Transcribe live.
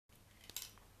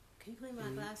Can you clean my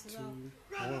glasses off?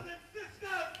 Brothers and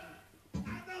sisters,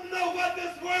 I don't know what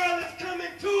this world is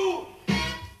coming to.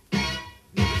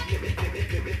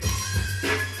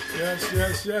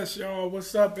 Yes, y'all.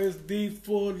 What's up? It's the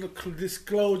Full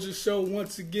Disclosure Show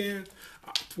once again,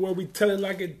 where we tell it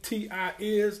like it T.I.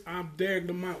 is. I'm Derek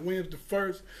Lamont Williams the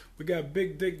first. We got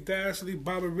Big Dick Dashley,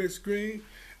 Bobby Rich Green,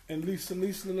 and Lisa,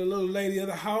 the little lady of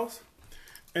the house.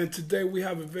 And today we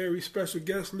have a very special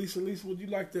guest. Lisa, would you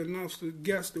like to announce the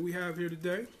guest that we have here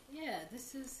today? Yeah,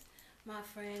 this is my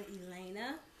friend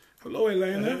Elena. Hello,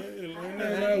 Elena.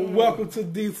 Hey, And, welcome to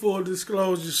the Full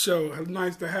Disclosure Show.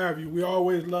 Nice to have you. We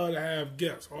always love to have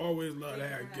guests. Always love to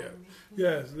have guests.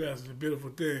 Yes, it's a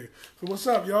beautiful thing. So what's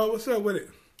up, y'all? What's up with it?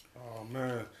 Oh,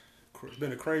 man. It's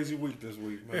been a crazy week this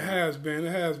week, man. It has been.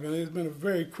 It's been a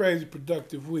very crazy,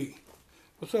 productive week.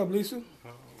 What's up, Lisa? Oh,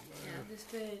 man. Yeah, I've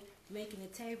just been making the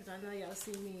tables. I know y'all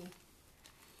see me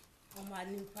on my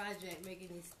new project making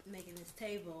this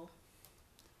table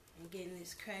and getting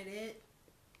this credit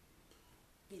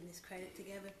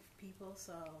together for people.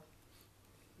 So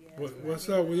yeah. What's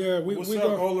up? Yeah, What's we up,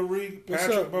 go. Ola Reed, What's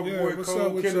Patrick, up? Bubba Yeah, Boy what's up Cole,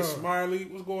 with Kenneth y'all? Smiley.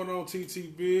 What's going on,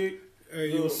 TT Big?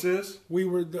 Hey, Little sis. we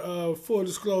were the Full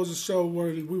Disclosure Show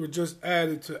when we were just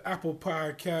added to Apple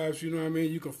Podcasts. You know what I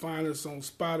mean? You can find us on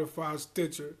Spotify,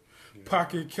 Stitcher,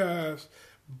 Pocket Cast,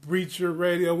 Breacher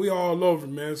Radio. We all over,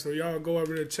 man. So y'all go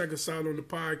over there, check us out on the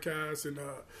podcast, and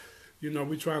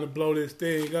we trying to blow this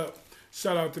thing up.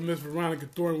 Shout out to Miss Veronica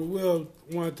Thornton. We will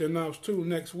want to announce too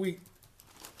next week.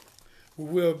 We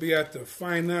will be at the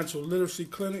Financial Literacy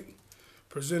Clinic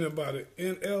presented by the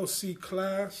NLC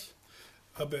class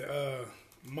up at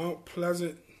Mount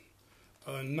Pleasant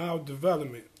Now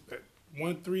Development at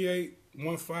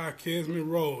 13815 Kinsman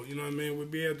Road. You know what I mean? We'll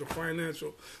be at the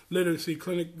Financial Literacy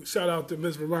Clinic. Shout out to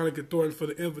Miss Veronica Thornton for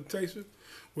the invitation.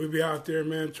 We'll be out there,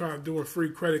 man, doing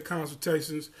free credit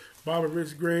consultations. Bobby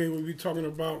Rich Green, we'll be talking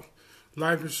about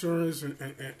life insurance and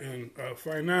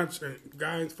finance and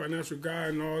guidance, financial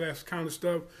guide and all that kind of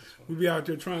stuff. We'll be out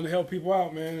there trying to help people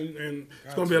out, man. And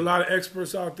it's going to be a lot of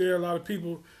experts out there, a lot of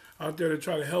people out there to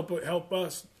try to help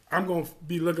us. I'm going to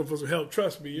be looking for some help,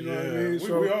 trust me, you know what I mean?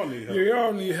 We all need help. Yeah, we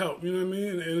all need help, you know what I mean?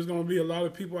 And there's going to be a lot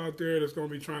of people out there that's going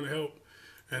to be trying to help.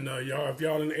 And if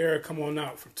y'all in the area, come on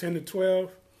out from 10 to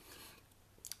 12,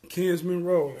 Kinsman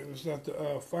Road. It's at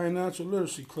the Financial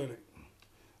Literacy Clinic.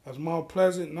 That's Mount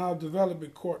Pleasant Now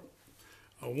Development Court,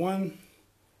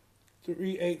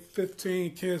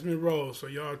 13815 Kinsman Road. So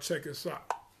y'all check us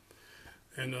out.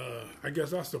 And I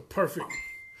guess that's the perfect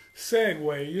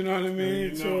segue, you know what I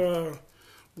mean? So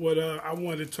what I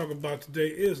wanted to talk about today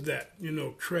is that,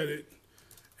 credit,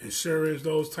 insurance,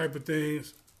 those type of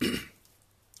things.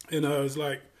 And it's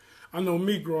like, I know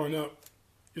me growing up,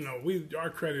 our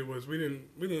credit was we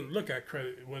didn't look at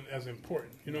credit as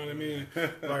important. You know what I mean?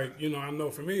 Like, I know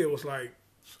for me it was like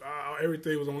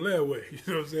everything was on layaway. You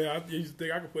know what I'm saying? I used to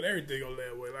think I could put everything on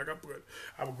layaway. Like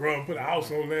I would grow up, put a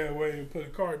house on layaway and put a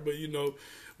car. But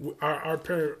our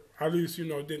parent at least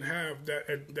didn't have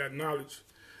that knowledge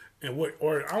and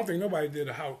or I don't think nobody did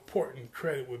how important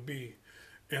credit would be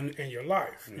in your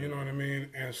life. You know what I mean?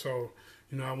 And so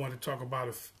I want to talk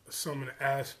about some of the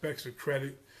aspects of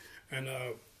credit. And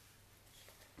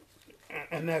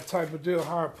that type of deal,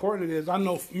 how important it is. I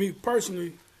know for me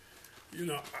personally,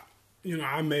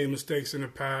 I made mistakes in the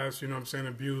past, what I'm saying,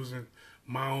 abusing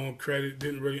my own credit,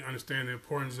 didn't really understand the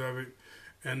importance of it,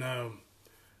 and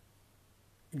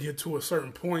get to a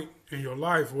certain point in your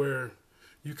life where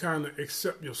you kind of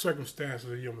accept your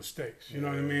circumstances and your mistakes. You know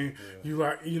what I mean?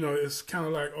 Yeah. It's kind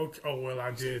of like, okay, oh, well,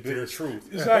 I did this.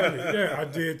 Truth. Exactly. Yeah, I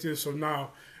did this, so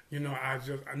now, I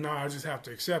just have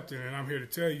to accept it, and I'm here to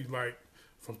tell you, like,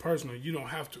 from personal, you don't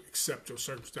have to accept your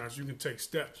circumstances. You can take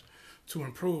steps to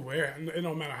improve. It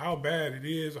don't matter how bad it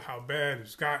is or how bad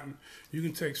it's gotten. You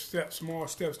can take small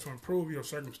steps to improve your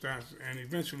circumstances, and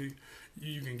eventually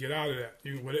you can get out of that.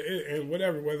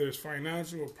 Whether it's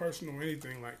financial or personal or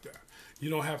anything like that, you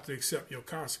don't have to accept your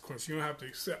consequence. You don't have to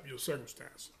accept your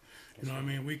circumstances. You know what I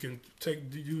mean? We can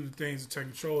do the things to take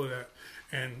control of that.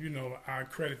 And, I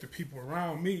credit the people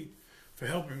around me for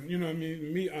helping,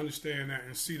 me understand that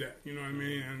and see that, you know what I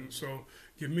mean? And so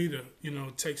give me to,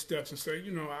 take steps and say,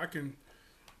 I can,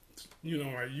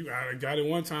 I got it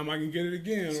one time, I can get it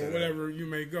again or whatever you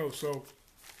may go. So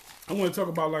I want to talk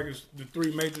about the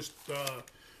three major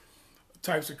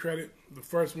types of credit. The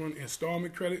first one,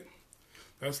 installment credit.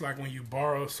 That's like when you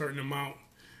borrow a certain amount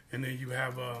and then you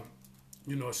have a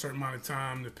certain amount of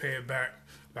time to pay it back,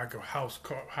 like a house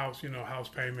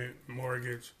payment,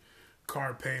 mortgage,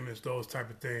 car payments, those type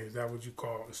of things. That's what you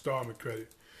call installment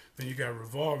credit. Then you got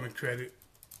revolving credit.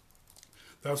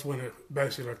 that's when it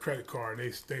basically a credit card.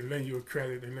 They lend you a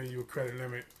credit, they lend you a credit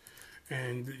limit,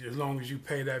 and as long as you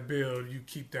pay that bill, you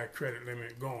keep that credit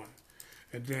limit going.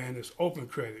 And then it's open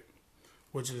credit,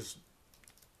 which is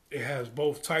it has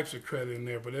both types of credit in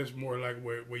there, but it's more like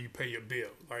where you pay your bill,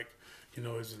 like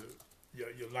it's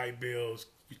your light bills,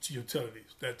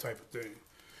 utilities, that type of thing.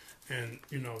 And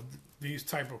these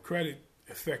type of credit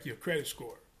affect your credit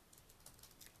score.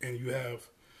 And you have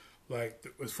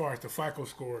as far as the FICO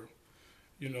score,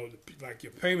 like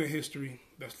your payment history,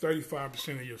 that's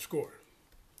 35% of your score.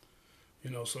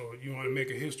 So you want to make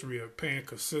a history of paying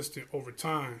consistent over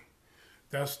time.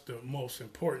 That's the most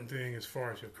important thing as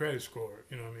far as your credit score.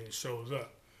 It shows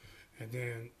up. And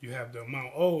then you have the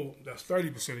amount owed, that's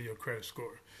 30% of your credit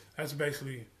score. That's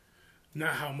basically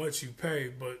not how much you pay,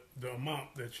 but the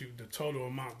total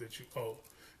amount that you owe.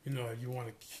 You want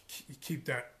to keep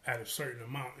that at a certain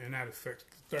amount, and that affects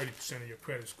 30% of your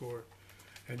credit score.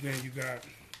 And then you got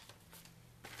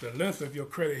the length of your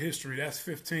credit history, that's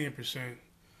 15%.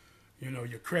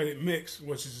 Your credit mix,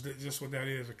 which is just what that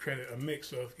is, a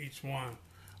mix of each one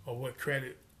of what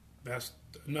credit, that's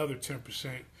another 10%.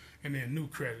 And then new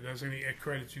credit, that's any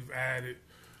credit you've added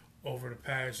over the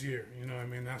past year.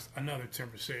 That's another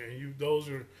 10%. And those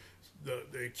are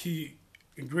the key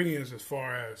ingredients as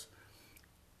far as,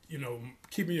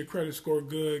 keeping your credit score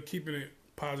good, keeping it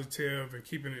positive, and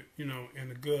keeping it, in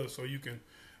the good so you can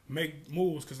make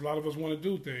moves, because a lot of us want to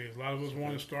do things. A lot of us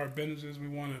want to start businesses. We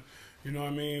want to,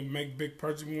 make big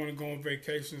purchases. We want to go on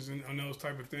vacations and those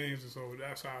type of things. And so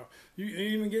that's how you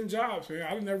even getting jobs, man.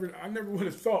 I never would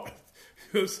have thought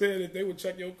said that they would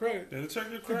check your credit. They'll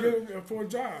check your credit for a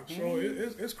job.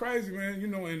 Mm-hmm. So it's crazy, man.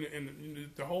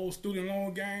 And the whole student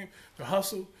loan game,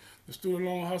 the student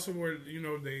loan hustle, where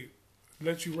they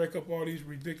let you rake up all these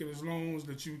ridiculous loans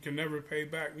that you can never pay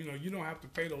back. You don't have to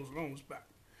pay those loans back.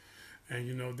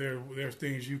 And there's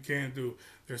things you can do.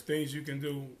 There's things you can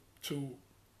do to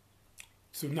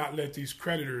not let these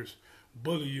creditors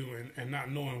bully you and not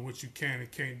knowing what you can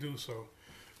and can't do. So,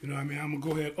 I'm gonna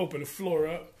go ahead and open the floor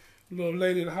up. Little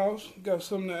lady of the house, got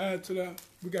something to add to that?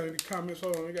 We got any comments?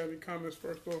 Hold on, we got any comments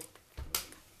first off?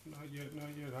 Not yet.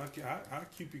 I'll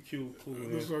keep you cool.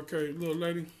 It's okay, little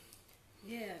lady.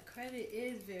 Yeah, credit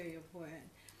is very important.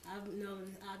 I've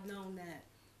known that.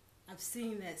 I've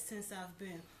seen that since I've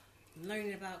been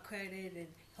learning about credit and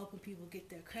helping people get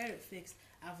their credit fixed.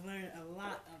 I've learned a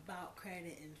lot about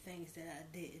credit and things that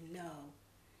I didn't know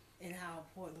and how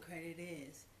important credit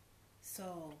is.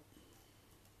 So,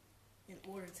 in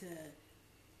order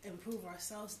to improve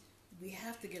ourselves, we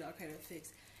have to get our credit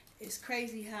fixed. It's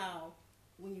crazy how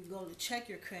when you go to check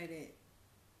your credit,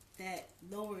 that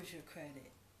lowers your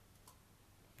credit.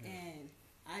 And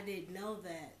I didn't know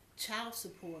that child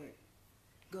support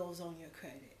goes on your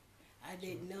credit. I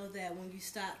didn't know that when you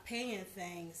stop paying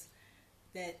things,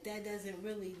 that doesn't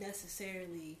really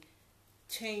necessarily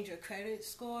change your credit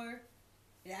score.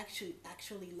 It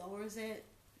actually lowers it,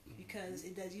 because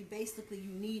it does. You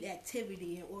need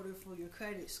activity in order for your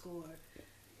credit score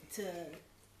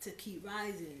to keep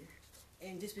rising.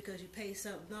 And just because you pay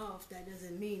something off, that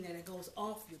doesn't mean that it goes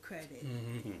off your credit.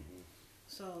 Mm-hmm.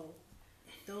 So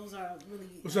those are really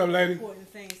important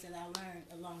things that I learned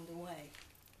along the way.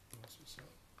 That's what's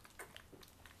up.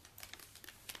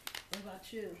 What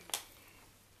about you?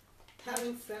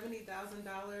 Having $70,000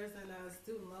 in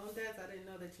student loan debts, I didn't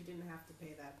know that you didn't have to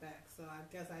pay that back. So I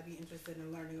guess I'd be interested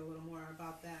in learning a little more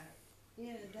about that.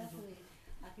 Yeah, definitely.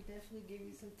 I could definitely give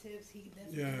you some tips.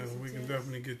 We can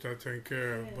definitely get that taken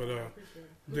care of. But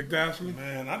Dick Dashley?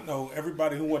 Man, I know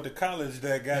everybody who went to college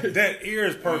that got that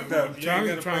ears perked up. Trying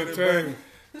to tell you.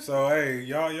 So hey,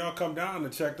 y'all come down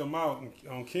and check them out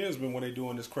on Kinsman when they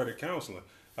doing this credit counseling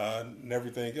and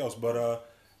everything else. But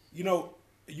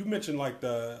you mentioned like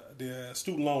the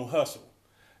student loan hustle.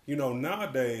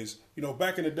 Nowadays,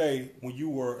 back in the day when you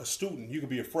were a student, you could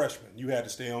be a freshman. You had to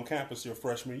stay on campus your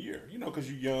freshman year, because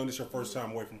you're young. It's your first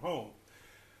time away from home.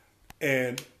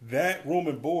 And that room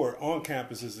and board on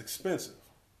campus is expensive.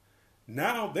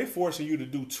 Now they forcing you to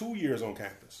do 2 years on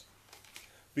campus.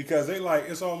 Because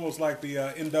it's almost like the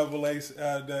NCAA's,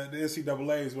 the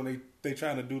NCAA's when they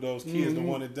trying to do those kids, the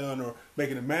one and done, or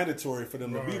making it mandatory for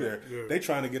them to be there. Yeah. They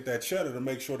trying to get that cheddar to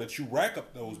make sure that you rack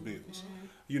up those bills.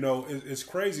 It's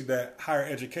crazy that higher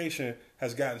education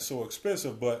has gotten so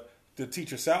expensive, but the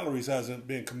teacher salaries hasn't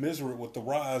been commensurate with the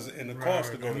rise in the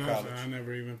cost to go to college. I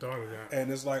never even thought of that. And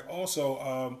it's like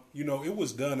also, it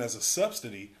was done as a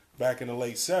subsidy back in the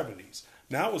late 70s.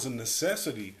 Now it's a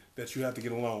necessity that you have to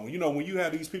get a loan. When you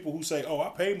have these people who say, "Oh, I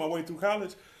paid my way through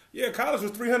college," Yeah, college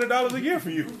was $300 a year for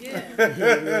you.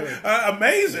 Yeah.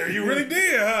 Amazing. You really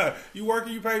did, huh? You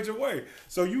working, you paid your way.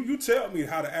 So you tell me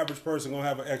how the average person going to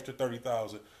have an extra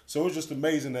 $30,000. So it's just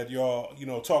amazing that y'all,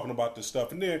 talking about this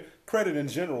stuff. And then credit in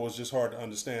general is just hard to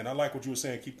understand. I like what you were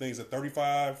saying, keep things at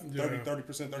 30%,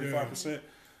 35%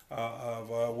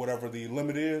 of whatever the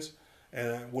limit is.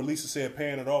 And what Lisa said,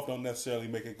 paying it off don't necessarily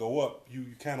make it go up. You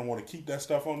kind of want to keep that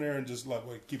stuff on there and just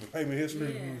keep a payment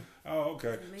history. Yeah. Oh,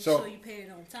 okay. And make so sure you pay it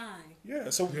on time. yeah,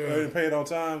 so pay it on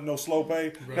time, no slow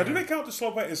pay. Right. Now, do they count the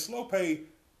slow pay? Is slow pay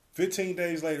 15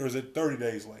 days late or is it 30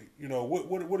 days late?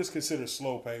 What is considered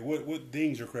slow pay? What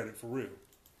dings your credit for real?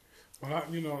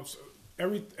 Well, so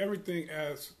everything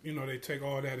as they take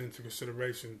all that into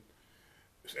consideration.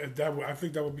 I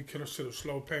think that would be considered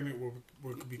slow payment.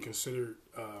 Would be considered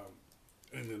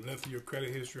in the length of your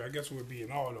credit history. I guess it would be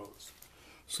in all those.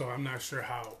 So I'm not sure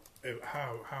how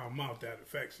amount that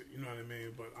affects it. You know what I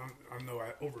mean? But I know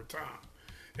over time,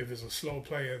 if it's a slow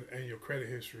play and your credit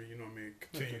history,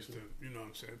 continues to,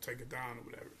 take it down or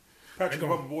whatever. Patrick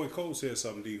Bubba Boy Cole said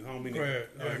something to you. I don't mean Go ahead.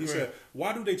 Yeah, he go said, ahead.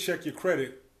 "Why do they check your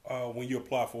credit when you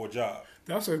apply for a job?"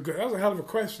 That's a hell of a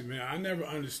question, man. I never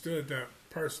understood that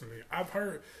personally. I've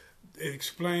heard it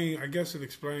explain. I guess it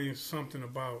explains something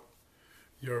about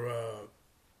your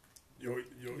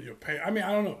pay. I mean,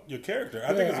 I don't know. Your character.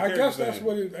 I guess that's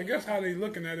what it. I guess how they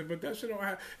looking at it. But that shit don't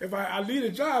have. If I need a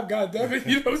job, goddamn it,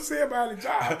 you know what I'm saying about a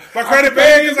job. My credit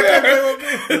bad because I can't pay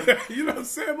with me. You know what I'm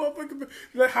saying, motherfucker.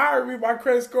 They hire me, my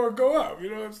credit score go up. You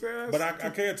know what I'm saying? But I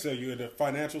can tell you in the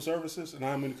financial services, and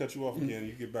I'm going to cut you off again.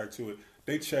 You get back to it.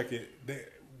 They check it.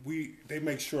 They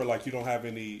make sure you don't have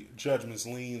any judgments,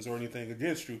 liens, or anything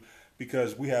against you.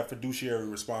 Because we have fiduciary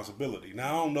responsibility.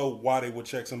 Now, I don't know why they would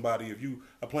check somebody. If you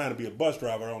are planning to be a bus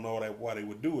driver, I don't know why they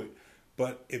would do it.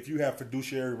 But if you have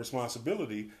fiduciary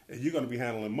responsibility and you're going to be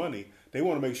handling money, they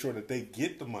want to make sure that they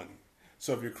get the money.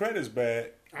 So if your credit's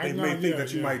bad, they may think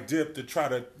that you might dip to try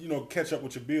to catch up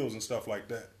with your bills and stuff like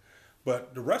that.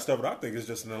 But the rest of it, I think, is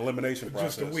just an elimination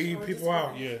process. Just to weed people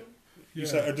out. Yeah. You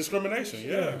said a discrimination,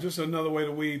 yeah. Just another way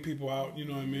to weed people out, you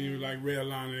know what I mean? Like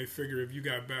redlining, they figure if you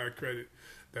got bad credit,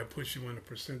 that puts you in the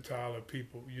percentile of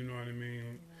people, you know what I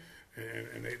mean?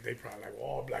 And they probably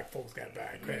all black folks got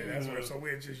bad credit. That's where, so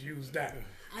we'll just use that.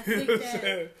 I think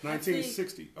that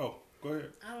 1960. Oh, go ahead.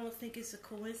 I don't think it's a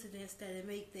coincidence that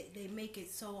they make it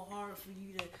so hard for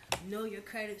you to know your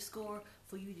credit score,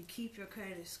 for you to keep your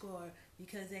credit score,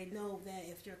 because they know that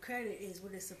if your credit is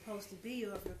what it's supposed to be,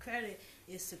 or if your credit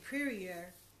is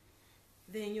superior,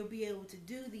 then you'll be able to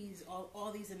do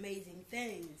all these amazing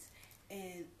things.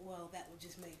 And, well, that would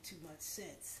just make too much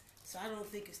sense. So I don't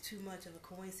think it's too much of a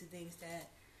coincidence that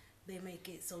they make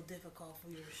it so difficult for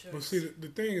you to show. But see, the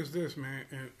thing is this, man,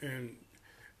 and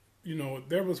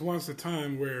there was once a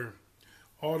time where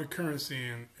all the currency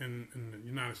in the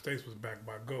United States was backed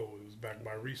by gold. It was backed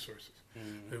by resources.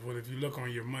 Mm-hmm. But if you look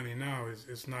on your money now,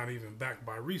 it's not even backed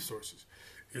by resources.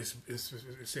 It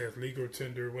says legal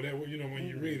tender, whatever, when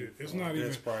you read it. It's not even...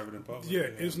 It's private and public. Yeah,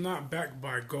 it's not backed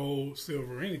by gold,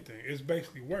 silver, or anything. It's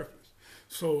basically worthless.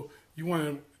 So you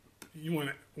want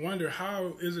to wonder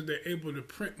how is it they're able to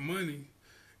print money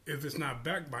if it's not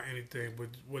backed by anything, but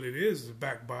what it is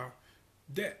backed by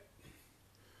debt.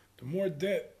 The more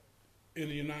debt in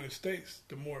the United States,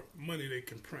 the more money they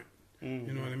can print. Mm-hmm.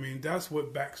 You know what I mean? That's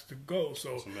what backs the gold.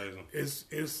 So that's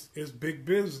amazing. It's big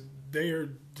business. They are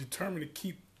determined to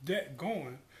keep debt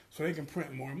going so they can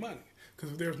print more money.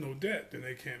 Because if there's no debt, then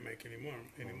they can't make any more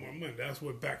money. That's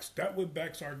what backs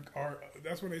our.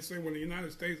 That's what they say when the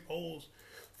United States owes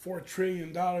 $4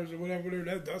 trillion or whatever.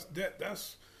 That's debt.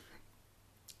 That's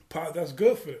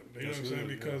good for them. You know what I'm saying?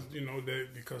 Because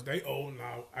because they owe,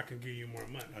 now I can give you more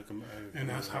money. And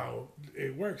that's how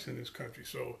it works in this country.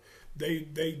 So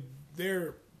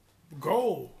their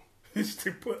goal is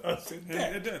to put us in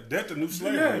debt. Debt the new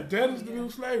slavery. Yeah, debt is the new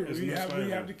slavery. We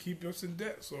have to keep us in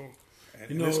debt. So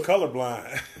it's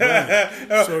colorblind.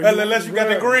 Right. So unless you got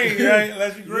the green, right?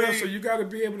 Unless you green. Yeah, so you got to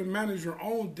be able to manage your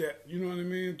own debt. You know what I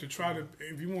mean? To try to,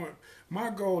 if you want, my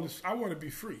goal is I want to be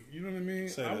free. You know what I mean?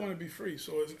 I want to be free.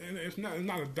 So it's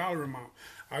not a dollar amount.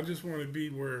 I just want to be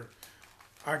where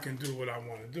I can do what I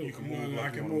want to do. I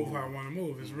can move how I want to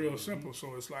move. It's real simple.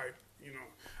 So it's like,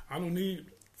 I don't need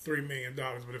 $3 million,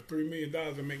 but if $3 million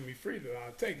will make me free, then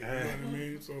I'll take it. You know what I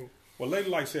mean? So. Well, Lady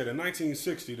Like said in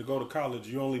 1960 to go to college,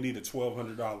 you only needed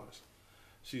 $1,200.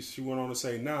 She went on to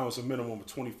say now it's a minimum of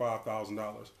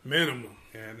 $25,000. Minimum.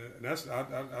 And that's I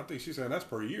think she's saying that's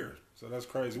per year. So that's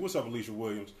crazy. What's up, Alicia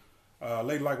Williams?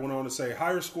 Lady Like went on to say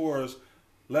higher scores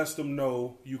lets them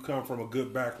know you come from a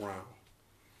good background.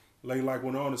 Lady Like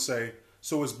went on to say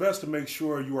So it's best to make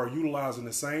sure you are utilizing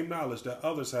the same knowledge that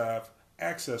others have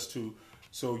access to,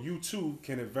 so you too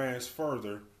can advance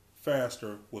further,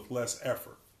 faster, with less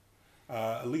effort.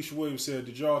 Alicia Williams said,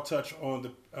 did y'all touch on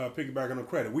the piggybacking on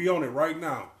credit? We on it right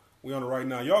now.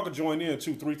 Y'all can join in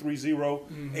too,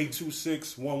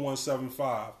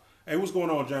 330-826-1175. Hey, what's going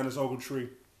on, Janice Ogletree?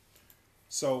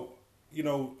 So,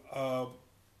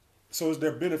 so is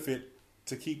there benefit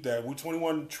to keep that? We're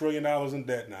 $21 trillion in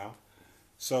debt now.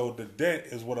 So the debt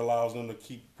is what allows them to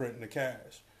keep printing the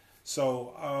cash.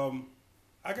 So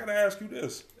I got to ask you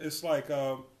this. It's like,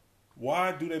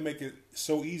 why do they make it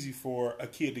so easy for a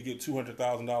kid to get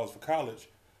 $200,000 for college,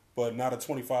 but not a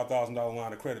 $25,000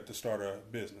 line of credit to start a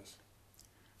business?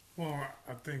 Well,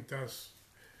 I think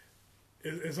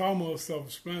it's almost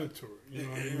self-explanatory. You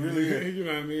know, It really is. You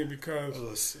know what I mean?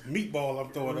 Because A meatball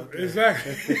I'm throwing up there.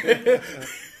 exactly.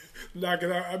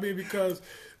 Because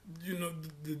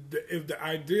if the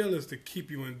ideal is to keep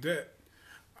you in debt,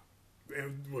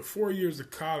 and with 4 years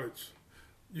of college,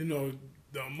 the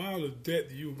amount of debt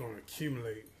that you're going to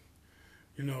accumulate,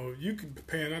 you could be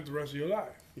paying that the rest of your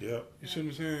life. Yep. You see what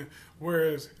I'm saying?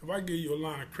 Whereas if I give you a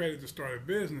line of credit to start a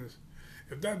business,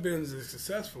 if that business is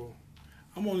successful,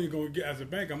 I'm only going to get, as a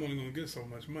bank, I'm only going to get so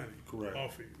much money Correct.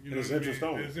 off it. And it's interest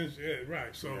only.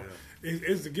 Right. So Yeah.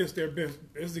 it's against their best.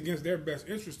 It's against their best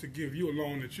interest to give you a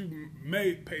loan that you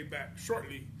may pay back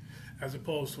shortly, as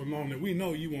opposed to a loan that we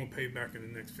know you won't pay back in the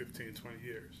next 15, 20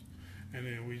 years, and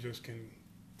then we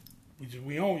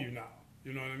own you now.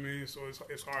 You know what I mean? So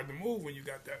it's hard to move when you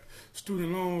got that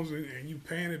student loans and you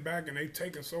paying it back and they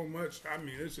taking so much. I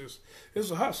mean, it's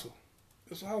a hustle.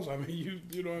 It's a hustle. I mean,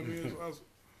 you know what I mean? It's a hustle.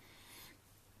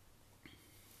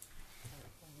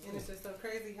 And it's just so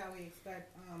crazy how we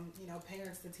expect,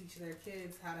 parents to teach their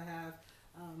kids how to have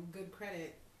good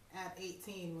credit at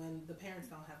 18 when the parents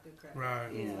don't have good credit. Right.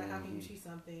 It's like, how can you teach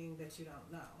something that you don't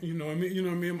know? You know what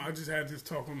I mean? I just had this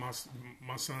talk with my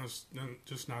sons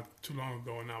just not too long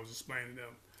ago, and I was explaining to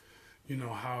them,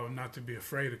 how not to be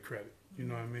afraid of credit. You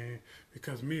know what I mean?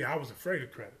 Because I was afraid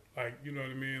of credit. Like, you know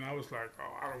what I mean? I was like,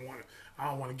 oh, I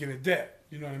don't want to get in debt.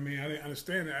 You know what I mean? I didn't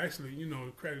understand that actually,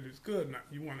 credit is good. Now,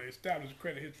 you want to establish a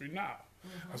credit history now.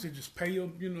 Mm-hmm. I said, just pay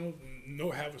your,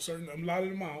 have a certain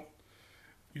allotted amount,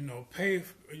 pay,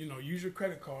 use your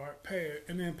credit card, pay it,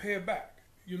 and then pay it back.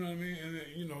 You know what I mean? And then,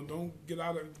 don't get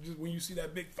out of, just when you see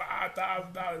that big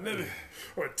 $5,000 limit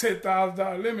or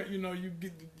 $10,000 limit, you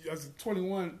get, as a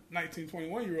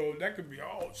 21-year-old, that could be,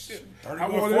 oh shit. 31, I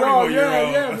want it all.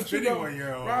 Yeah, but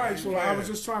 51-year-old. right. So I was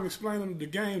just trying to explain them the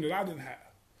game that I didn't have.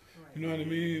 You know what I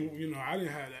mean? I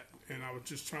didn't have that. And I was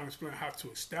just trying to explain how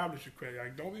to establish your credit.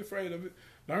 Like, don't be afraid of it.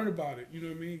 Learn about it. You know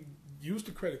what I mean? Use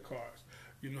the credit cards.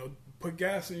 Put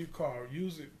gas in your car.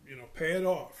 Use it. Pay it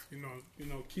off.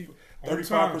 Keep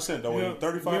 35% though. Yeah,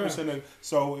 35%. yeah.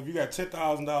 So if you got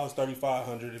 $10,000,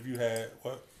 $3,500. If you had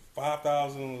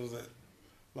 $5,000, was that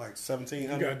like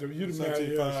 $1,700? You got the math,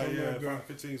 yeah,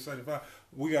 1575.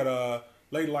 We got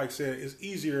Lady Like said it's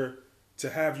easier to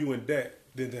have you in debt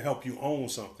than to help you own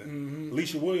something. Mm-hmm.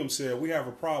 Alicia Williams said we have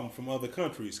a problem from other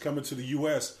countries coming to the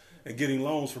U.S. and getting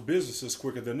loans for businesses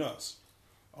quicker than us.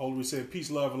 Olery said,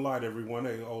 peace, love, and light, everyone.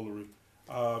 Hey, Olery.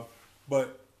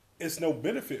 But it's no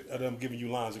benefit of them giving you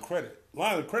lines of credit.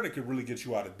 Lines of credit could really get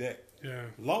you out of debt. Yeah.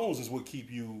 Loans is what keep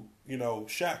you,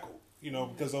 shackled,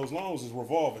 because those loans is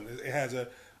revolving. It has a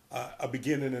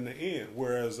beginning and an end,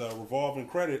 whereas revolving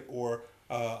credit or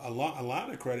a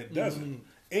line of credit doesn't. Mm-hmm.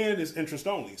 And it's interest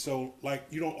only. So, like,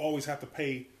 you don't always have to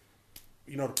pay,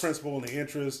 the principal and the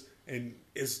interest, and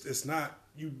it's not,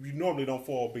 you normally don't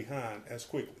fall behind as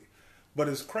quickly. But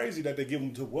it's crazy that they give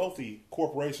them to wealthy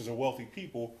corporations or wealthy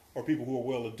people or people who are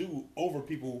well-to-do over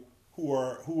people who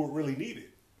are really needed.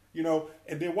 And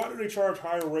then why do they charge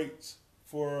higher rates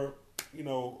for,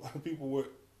 people with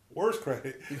worse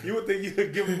credit? You would think you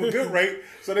could give them a good rate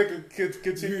so they could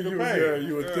continue to pay. Yeah,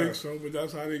 you would think so, but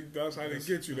that's how they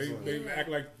get you. They act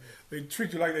like they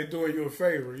treat you like they're doing you a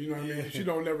favor. You know what I mean? But you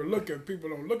don't ever people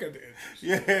don't look at the interest.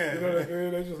 Yeah. You know what I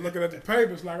mean? They just looking at the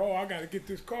papers like, oh, I got to get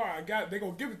this car. They're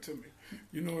going to give it to me.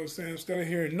 You know what I'm saying? Instead of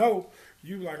hearing no,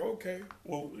 you like, okay.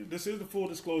 Well, this is the full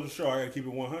disclosure show. I got to keep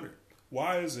it 100.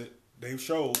 Why is it they've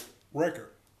showed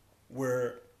record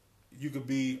where you could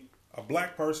be a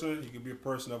black person, you could be a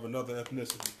person of another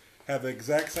ethnicity, have the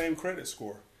exact same credit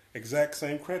score, exact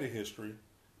same credit history,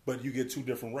 but you get two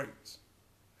different rates.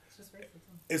 It's just racism.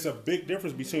 It's a big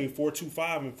difference between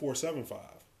 4.25 and 4.75.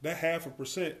 That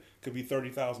 0.5% could be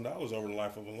 $30,000 over the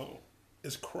life of a loan.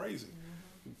 It's crazy. Mm-hmm.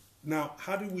 Now,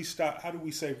 how do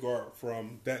we safeguard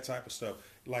from that type of stuff?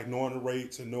 Like knowing the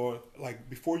rates and knowing, like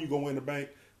before you go in the bank,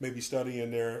 maybe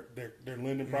studying their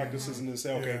lending practices and then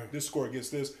say, okay, Yeah. this score gets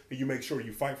this, and you make sure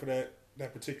you fight for that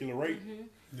particular rate.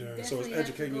 Yeah. So it's Definitely have to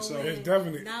educating go yourself. in It's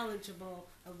definitely- knowledgeable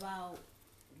about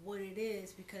what it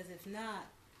is, because if not,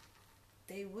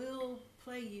 they will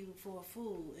play you for a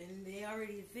fool, and they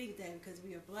already think that because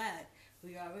we are black,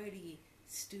 we are already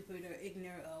stupid or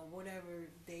ignorant or whatever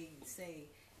they say.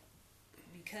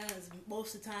 Because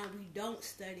most of the time we don't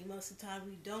study, most of the time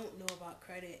we don't know about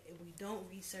credit, and we don't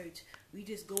research. We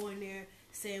just go in there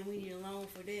saying we need a loan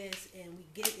for this, and we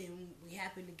get it, and we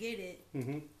happen to get it,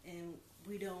 and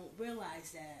we don't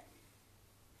realize that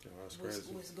Oh, that's crazy.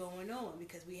 what's going on,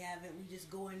 because we just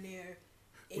go in there.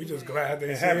 We just ignorant. glad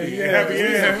they Happy, said yeah. happy,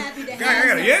 We're yeah. so happy to I have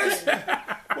got a yes.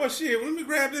 something. Well, shit. Let me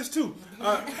grab this too.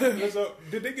 So,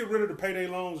 did they get rid of the payday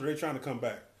loans, or are they trying to come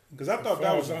back? Because I thought that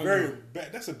far was as I very know.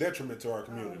 bad. That's a detriment to our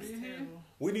community. It's terrible.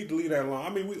 We need to leave that alone. I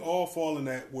mean, we all fall in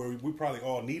that where we probably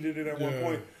all needed it at one Yeah.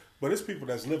 point, but it's people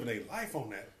that's living their life on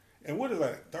that. And what is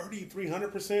that?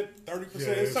 300%, 30%? Yeah, it's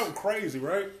it's- something crazy,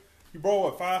 right? You borrow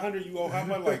at 500, you owe how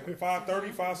much? Like 530,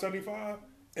 575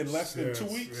 in less than 2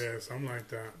 weeks. Yeah, something like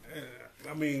that.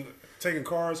 I mean, taking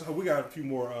cars. We got a few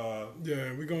more.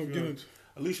 Yeah, we're gonna get into.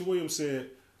 Alicia Williams said,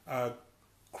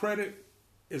 credit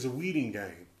is a weeding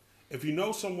game. If you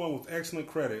know someone with excellent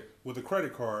credit with a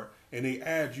credit card and they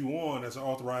add you on as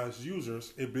authorized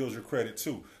users, it builds your credit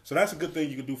too. So that's a good thing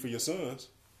you can do for your sons.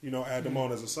 You know, add them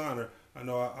on as a signer. I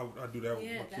know I do that with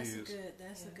Yeah, my kids.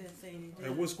 that's a good thing to do. Hey,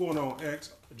 what's going on,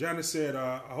 X? Janice said,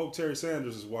 I hope Terry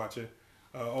Sanders is watching.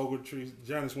 Ogletree.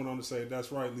 Janice went on to say,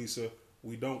 that's right, Lisa.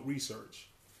 We don't research.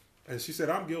 And she said,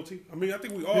 I'm guilty. I mean, I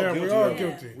think we all Yeah, guilty. we're all of it.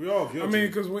 guilty. We all guilty. I mean,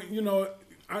 because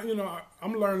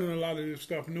I'm learning a lot of this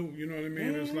stuff new. You know what I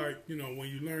mean? It's like, when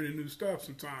you learning new stuff,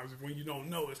 sometimes when you don't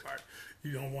know, it's like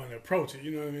you don't want to approach it.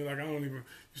 You know what I mean? Like you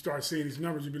start seeing these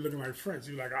numbers, you be looking like French.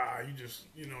 You're like, you just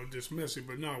dismiss it.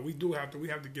 But no, we have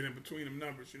to get in between them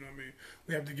numbers. You know what I mean?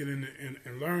 We have to get in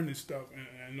and learn this stuff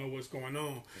and know what's going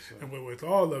on, and with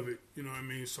all of it, you know what I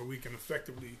mean, so we can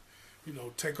effectively,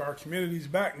 take our communities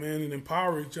back, man, and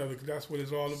empower each other, because that's what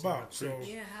it's all about. So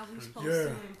Yeah, how we supposed yeah,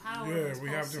 to empower? we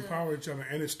have to empower each other,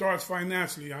 and it starts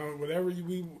financially. Whatever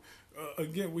we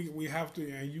have to,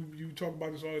 and you talk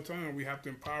about this all the time. We have to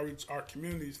empower our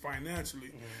communities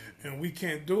financially, and we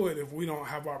can't do it if we don't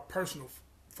have our personal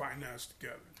finance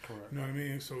together. Correct. You know what I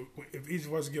mean? So if each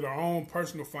of us get our own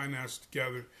personal finance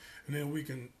together, and then we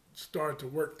can start to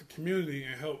work the community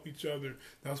and help each other.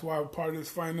 That's why part of this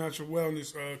financial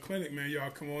wellness clinic, man, y'all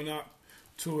come on out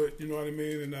to it. You know what I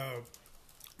mean? And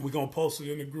we're going to post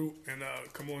it in the group and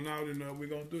come on out, and we're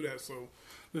going to do that. So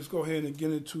let's go ahead and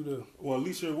get into the... Well,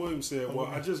 Alicia Williams said,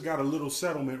 I just got a little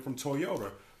settlement from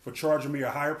Toyota for charging me a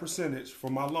higher percentage for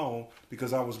my loan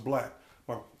because I was black.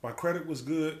 My credit was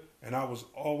good, and I was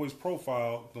always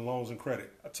profiled the loans and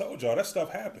credit. I told y'all, that stuff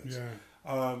happens. Yeah.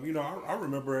 I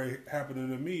remember it happening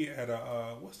to me at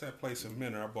what's that place in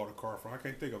Menor I bought a car from? I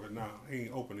can't think of it now. It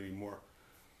ain't open anymore.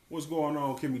 What's going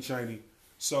on, Kimmy Chaney?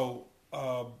 So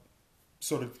the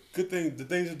good thing, the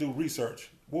things to do research.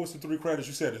 What was the three credits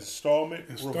you said? Installment,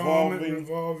 revolving,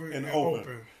 and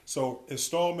open. So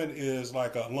installment is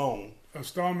like a loan.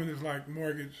 Installment is like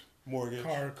mortgage,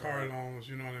 car Right. loans.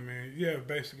 You know what I mean? Yeah,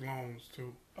 basic loans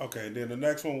too. Okay, then the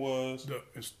next one was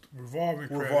It's revolving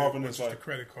credit, Revolving which is is like- the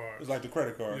credit card. it's like the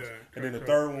credit cards. Yeah, and then the credit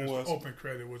third card. one It's was open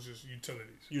credit, which is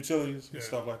utilities. utilities and Yeah.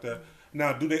 stuff like that.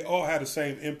 Now, do they all have the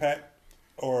same impact,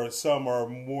 or some are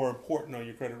more important on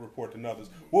your credit report than others?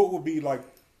 What would be like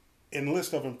in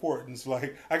list of importance?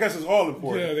 Like, I guess it's all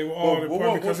important. Yeah, they were all But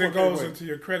important because what it goes they- into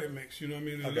your credit mix. You know what I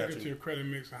mean? I They got look into you. your credit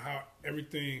mix and how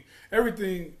everything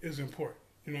is important.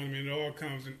 You know what I mean? It all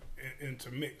comes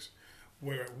into mix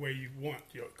where you want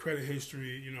your credit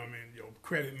history. You know what I mean? Your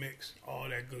credit mix, all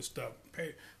that good stuff.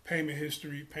 Payment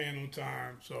history, paying on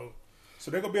time. So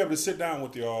they're gonna be able to sit down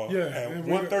with y'all. Yeah, at and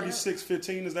we-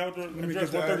 13615. Is that what the let me address?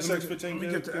 get the 13615. Let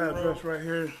me get the address right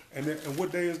here. And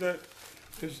what day is that?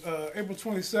 It's April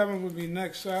 27th would be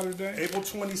next Saturday. April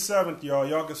 27th, y'all.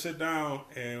 Y'all can sit down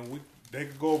and they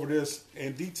can go over this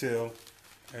in detail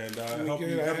and Let me help you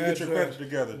the get your credit address.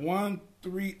 together.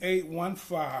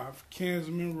 13815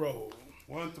 Kinsman Road.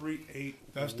 138.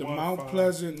 That's the Mount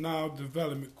Pleasant Now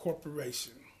Development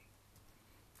Corporation.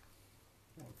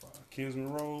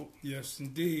 Kinsman Road. Yes,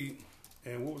 indeed.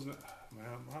 And what was that? Man,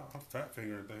 I'm fat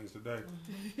fingering things today.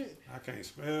 I can't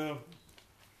spell.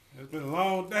 It's been a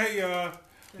long day, y'all.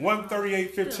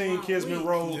 13815 Kinsman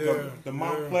Road, Yeah, the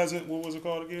Mount yeah. Pleasant. What was it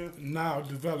called again? Now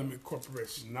Development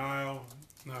Corporation. Nile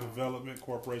Development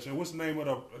Corporation. What's the name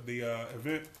of the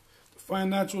event?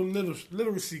 Financial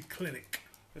Literacy Clinic.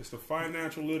 It's the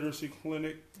Financial Literacy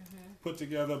Clinic. put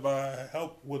together by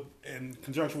in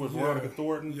conjunction with Yeah. Veronica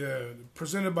Thornton. Yeah,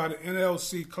 presented by the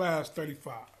NLC Class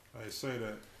 35. I say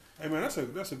that. Hey man, that's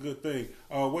a good thing.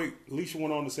 Wait, Alicia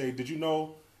went on to say, did you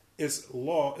know it's a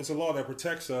law that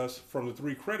protects us from the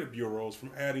 3 credit bureaus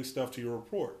from adding stuff to your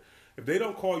report. If they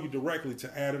don't call you directly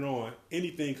to add it on,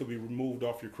 anything could be removed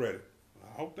off your credit.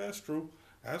 I hope that's true.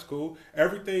 That's cool.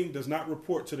 Everything does not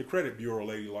report to the credit bureau,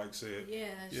 Lady Like said. Yeah,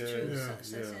 that's Yeah, true. yeah,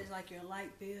 Such as like your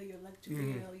light bill, your electric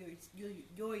bill,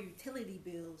 your utility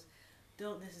bills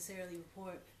don't necessarily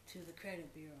report to the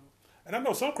credit bureau. And I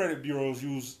know some credit bureaus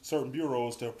use certain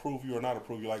bureaus to approve you or not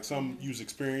approve you. Like some use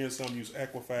Experian, some use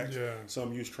Equifax, Yeah.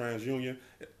 some use TransUnion.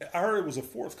 I heard it was a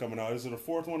 4th coming out. Is it a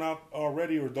 4th one out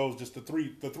already, or those just the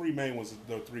 3? The 3 main ones.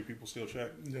 The 3 people still check.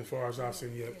 As far as I've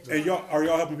seen yet. And are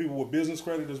y'all helping people with business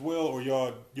credit as well, or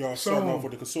y'all starting off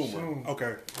with the consumer? Soon.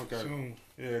 Okay. Soon.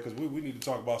 Yeah, because we need to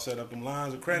talk about setting up them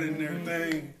lines of credit and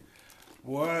everything.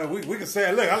 Boy, we can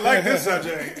say, look, I like this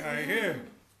subject right here.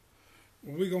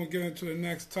 Well, we're going to get into the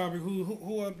next topic.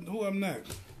 Who up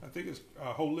next? I think it's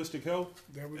holistic health.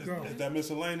 There we go. Is that Miss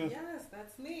Elena? Yes,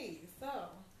 that's me. So,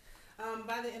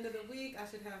 by the end of the week, I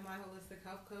should have my holistic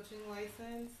health coaching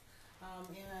license.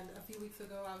 And a few weeks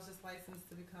ago, I was just licensed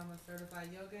to become a certified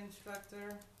yoga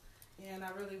instructor. And I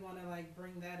really want to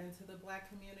bring that into the Black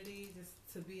community, just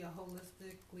to be a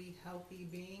holistically healthy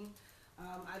being.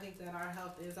 I think that our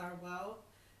health is our wealth.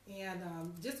 And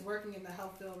just working in the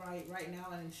health field right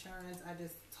now in insurance, I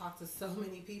just talk to so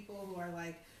many people who are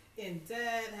in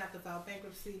debt, have to file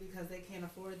bankruptcy because they can't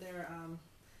afford their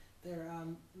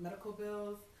medical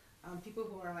bills. People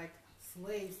who are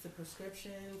slaves to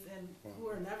prescriptions and who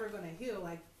are never going to heal.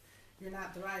 You're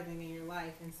not thriving in your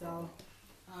life, and so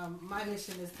my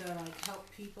mission is to help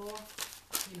people,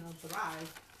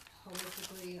 thrive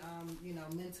holistically,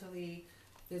 mentally,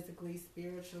 physically,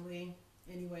 spiritually,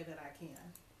 any way that I can.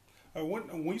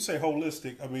 When you say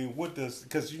holistic, I mean,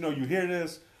 because you hear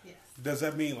this, Yes. does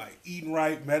that mean eating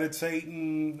right,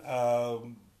 meditating?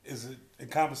 Is it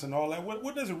encompassing all that?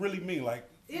 What does it really mean?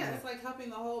 Yeah, it's helping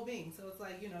the whole being. So it's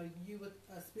you with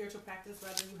a spiritual practice,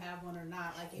 whether you have one or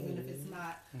not, even if it's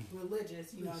not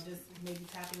religious, just maybe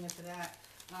tapping into that.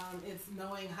 It's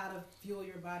knowing how to fuel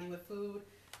your body with food.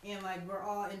 And we're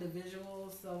all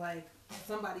individuals, so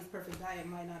somebody's perfect diet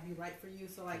might not be right for you.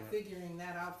 So figuring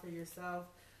that out for yourself,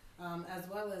 as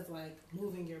well as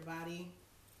moving your body,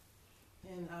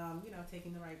 and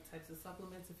taking the right types of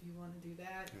supplements if you want to do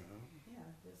that. Yeah,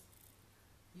 just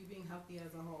you being healthy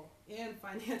as a whole, and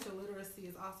financial literacy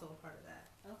is also a part of that.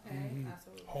 Okay.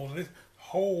 Absolutely.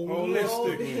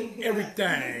 Holistic.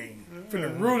 Everything. From the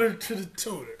rooter to the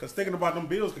tutor. Because thinking about them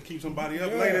bills could keep somebody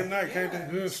up late at night, can't they?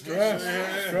 Just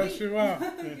stress you out.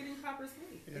 Getting proper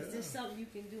sleep. Is this something you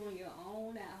can do on your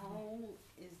own at home?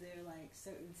 Is there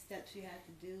certain steps you have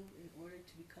to do in order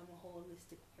to become a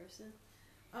holistic person?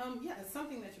 Yeah, it's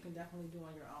something that you can definitely do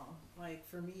on your own.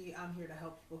 For me, I'm here to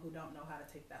help people who don't know how to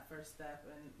take that first step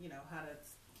and, how to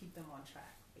keep them on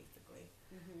track, basically.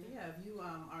 Mm-hmm. Yeah, if you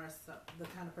are the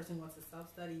kind of person who wants to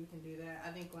self-study, you can do that.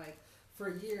 I think, for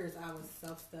years, I was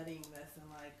self-studying this and,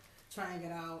 trying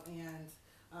it out. And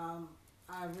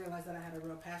I realized that I had a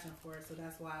real passion for it. So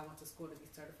that's why I went to school to be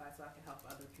certified so I can help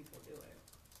other people do it.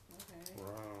 Okay.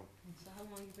 Wow. So how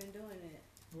long you been doing it?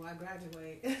 Well, I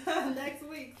graduate next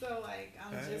week, so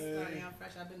I'm just starting. I'm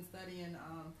fresh. I've been studying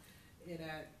it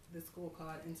at the school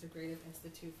called Integrative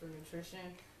Institute for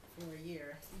Nutrition for a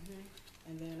year,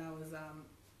 and then I was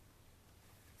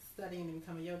studying to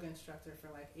become a yoga instructor for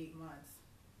 8 months.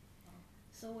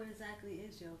 So what exactly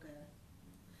is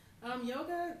yoga?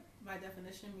 Yoga, by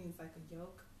definition, means a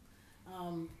yoke.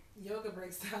 Yoga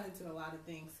breaks down into a lot of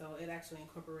things, so it actually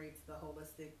incorporates the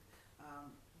holistic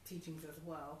teachings as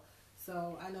well.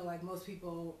 So I know most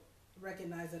people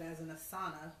recognize it as an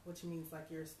asana, which means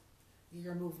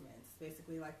your movements,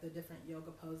 basically the different yoga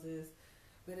poses.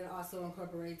 But it also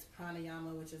incorporates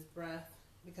pranayama, which is breath,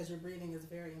 because your breathing is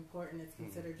very important. It's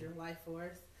considered your life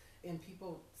force. And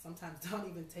people sometimes don't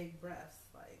even take breaths.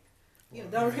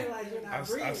 Don't realize you're not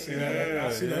breathing. I see that.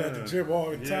 I see that at the gym all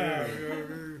the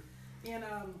time. And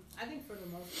I think for the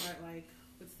most part,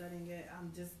 with studying it,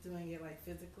 I'm just doing it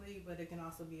physically, but it can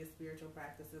also be a spiritual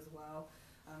practice as well,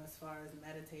 as far as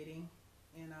meditating.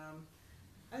 And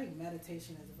I think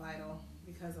meditation is vital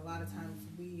because a lot of times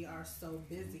we are so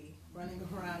busy running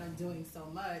around and doing so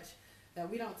much that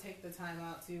we don't take the time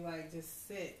out to just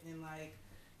sit and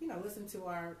listen to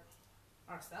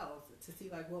ourselves to see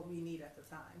what we need at the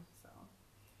time.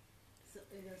 So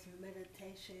does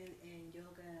meditation and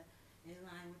yoga in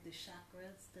line with the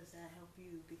chakras? Does that help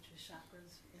you get your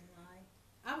chakras in line?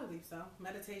 I believe so.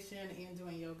 Meditation and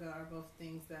doing yoga are both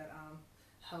things that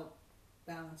help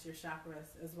balance your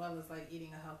chakras as well as like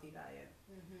eating a healthy diet.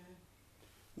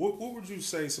 What would you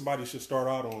say somebody should start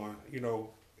out on?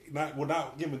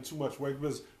 Without giving too much weight,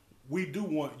 because we do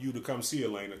want you to come see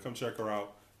Elena, come check her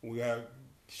out. We have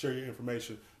share your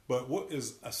information. But what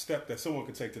is a step that someone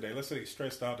can take today? Let's say they're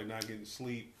stressed out, they're not getting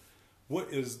sleep.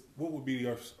 What would be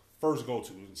your first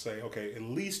go-to and say, okay, at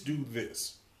least do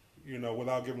this,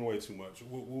 without giving away too much?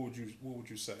 What would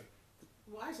you say?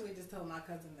 Well, I actually just told my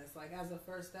cousin this. Like, as a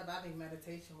first step, I think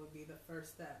meditation would be the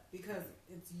first step because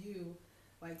it's you,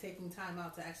 like, taking time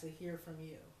out to actually hear from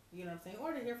you. You know what I'm saying?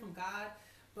 Or to hear from God.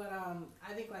 But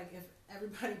I think, like, if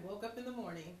everybody woke up in the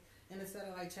morning and instead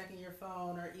of, like, checking your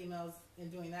phone or emails and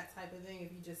doing that type of thing,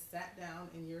 if you just sat down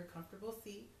in your comfortable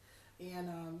seat and,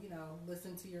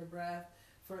 listen to your breath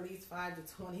for at least 5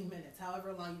 to 20 minutes,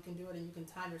 however long you can do it, and you can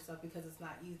time yourself because it's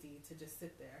not easy to just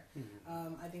sit there.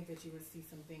 I think that you would see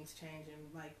some things change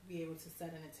and like be able to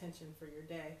set an intention for your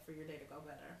day to go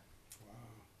better. Wow.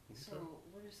 Okay. So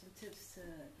what are some tips to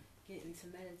get into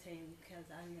meditating? Because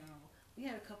I know we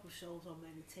had a couple shows on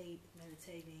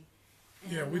meditating.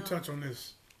 And Yeah, we touch on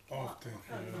this often.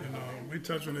 We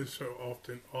touch on this show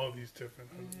often, all these different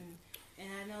things. And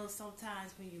I know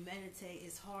sometimes when you meditate,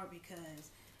 it's hard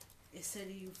because instead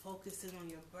of you focusing on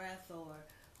your breath or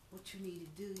what you need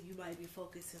to do, you might be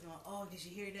focusing on, did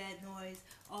you hear that noise?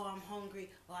 Oh, I'm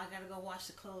hungry. Oh, I got to go wash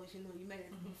the clothes. You might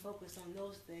be focused on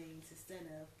those things instead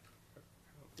of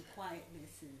the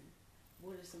quietness. And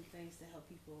what are some things to help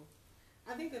people?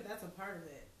 I think that that's a part of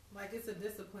it. Like, it's a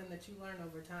discipline that you learn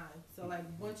over time. So, like,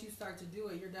 once you start to do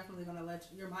it, you're definitely going to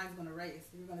your mind's going to race.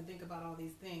 You're going to think about all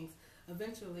these things.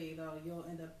 Eventually, though, you'll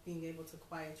end up being able to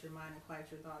quiet your mind and quiet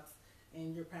your thoughts,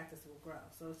 and your practice will grow.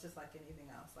 So it's just like anything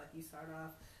else. Like, you start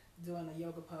off doing a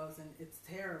yoga pose, and it's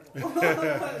terrible.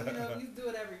 But, if you do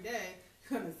it every day,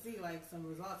 you're going to see, like, some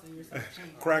results in yourself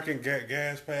change. Cracking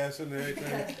gas passing and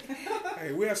everything.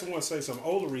 Hey, we had someone say something.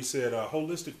 Olary said,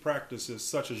 holistic practices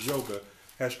such as yoga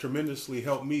has tremendously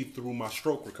helped me through my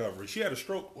stroke recovery. She had a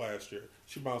stroke last year.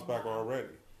 She bounced back already.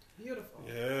 Beautiful.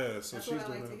 Yeah, so that's she's what I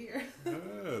doing like to hear.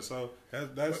 Yeah, so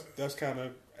that's kind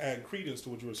of adding credence to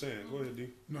what you were saying. Go ahead, D.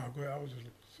 No, go ahead. I was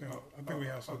just saying, I think we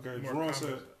have some Okay, more Jerome comments.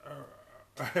 said,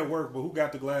 I at work, but who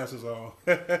got the glasses on?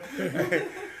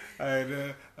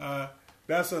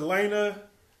 That's Elena.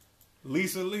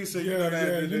 Lisa,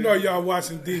 Yeah, y'all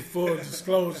watching D Full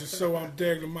Disclosure Show. I'm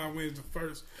Derek Lamont Wins the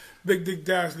first. Big Dick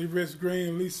Dashley, Rich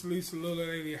Green, Lisa, Little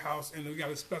Lady House, and we got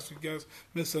a special guest,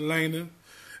 Miss Elena.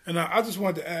 And I just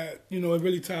wanted to add, it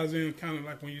really ties in kind of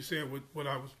like when you said what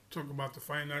I was talking about,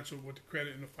 with the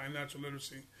credit and the financial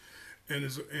literacy,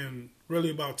 and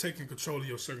really about taking control of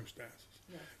your circumstances.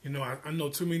 Yeah. I know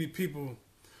too many people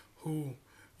who,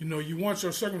 you want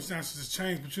your circumstances to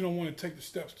change, but you don't want to take the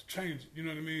steps to change it. You know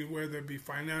what I mean? Whether it be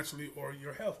financially or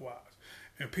your health-wise.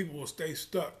 And people will stay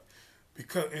stuck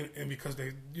because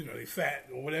they, they fat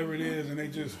or whatever it is, and they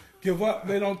just give up.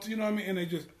 They don't, and they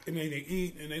just, they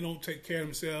eat and they don't take care of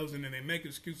themselves, and then they make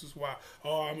excuses why,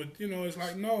 it's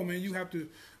like, no, man, you have to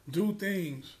do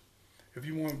things if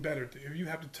you want better. If you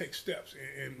have to take steps,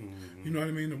 and you know what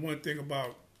I mean? The one thing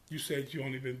about, you said you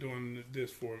only been doing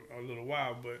this for a little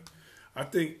while, but I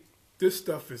think this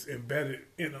stuff is embedded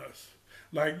in us.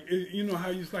 Like, how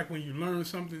it's like when you learn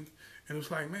something, and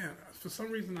it's like, man, for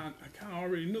some reason I kind of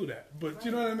already knew that. But right.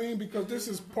 You know what I mean? Because this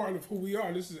is part of who we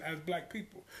are. This is, as black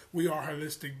people, we are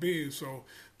holistic beings. So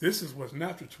this is what's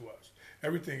natural to us.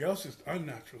 Everything else is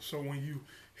unnatural. So when you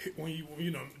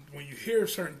hear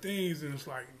certain things, and it's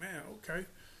like, man, okay,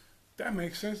 that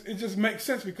makes sense. It just makes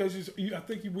sense because I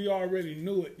think we already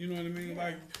knew it. You know what I mean? Yeah.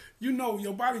 Like,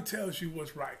 your body tells you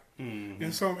what's right. Mm-hmm.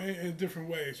 In different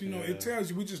ways. It tells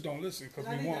you, we just don't listen because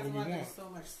we want what we want. There's so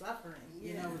much suffering,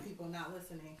 with people not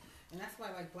listening. And that's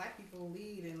why, like, black people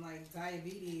lead in, like,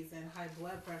 diabetes and high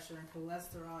blood pressure and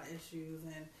cholesterol issues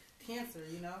and cancer,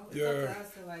 It's up to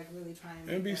us to, like, really try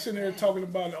and be sitting there talking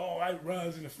about, it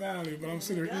runs in the family, but I'm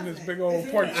sitting there eating this big old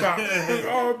pork chop.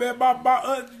 Oh, man,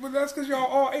 but that's because y'all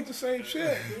all ate the same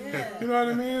shit. Yeah. You know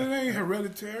what I mean? It ain't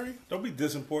hereditary. Don't be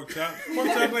dissing pork chop. Pork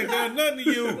chop ain't done nothing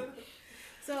to you.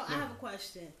 So I have a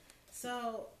question.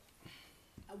 So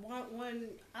when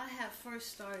I have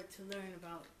first started to learn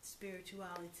about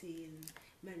spirituality and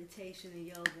meditation and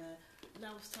yoga, and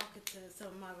I was talking to some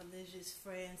of my religious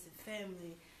friends and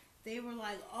family, they were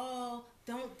like, "Oh,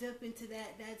 don't dip into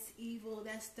that. That's evil.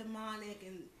 That's demonic,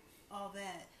 and all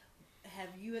that." Have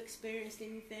you experienced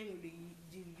anything, or do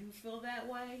you feel that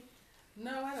way?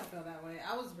 No, I don't feel that way.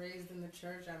 I was raised in the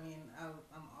church. I mean,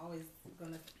 I'm always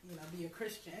going to, be a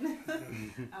Christian.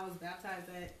 I was baptized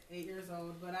at 8 years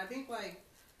old. But I think, like,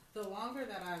 the longer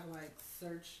that I've, like,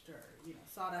 searched or,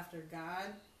 sought after God,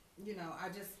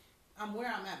 I'm where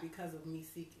I'm at because of me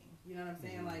seeking. You know what I'm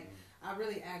saying? Like, I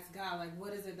really ask God, like,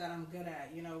 what is it that I'm good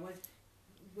at?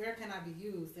 Where can I be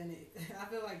used? And I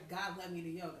feel like God led me to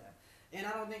yoga. And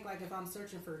I don't think, like, if I'm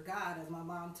searching for God, as my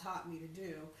mom taught me to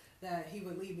do, that he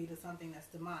would lead me to something that's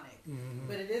demonic.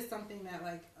 But it is something that,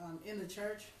 like, in the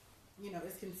church,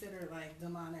 it's considered, like,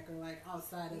 demonic or, like,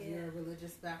 outside of your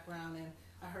religious background. And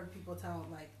I heard people tell,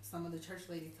 like, some of the church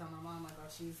ladies tell my mom, like, oh,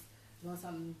 she's doing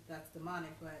something that's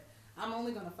demonic. But I'm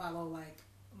only going to follow, like,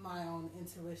 my own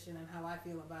intuition and how I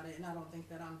feel about it. And I don't think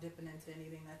that I'm dipping into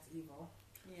anything that's evil.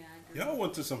 Yeah, I agree. Y'all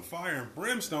went to some fire and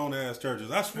brimstone ass churches.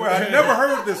 I swear, I never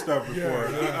heard this stuff before.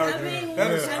 I mean,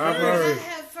 that is when I've I heard.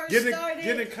 had first get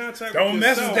started, in contact Don't with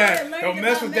mess yourself. with that. started Don't learning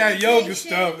mess about with that yoga meditation,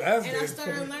 stuff. That's and I it.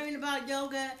 started learning about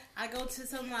yoga. I go to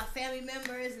some of my family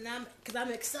members, and because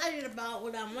I'm excited about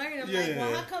what I'm learning. I'm like,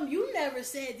 well, how come you never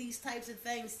said these types of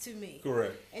things to me?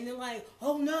 Correct. And they're like,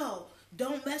 oh no,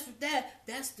 don't mess with that.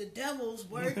 That's the devil's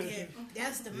work, and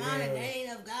that's demonic. That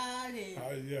ain't of God. And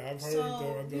I've heard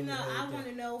so, that. I want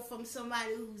to know from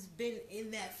somebody who's been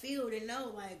in that field and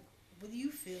know, like, what do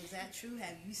you feel? Is that true?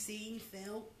 Have you seen,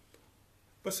 felt?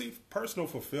 But see, personal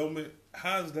fulfillment,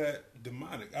 how's that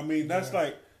demonic? I mean, that's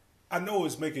like, I know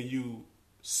it's making you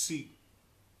seek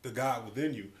the God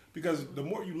within you. Because the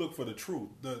more you look for the truth,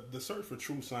 the search for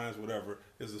truth, science, whatever,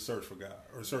 is the search for God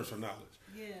or search for knowledge.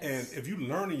 Yes. And if you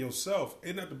learning yourself,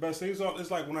 isn't that the best thing?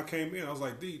 It's like when I came in, I was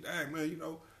like, dang, man,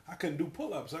 I couldn't do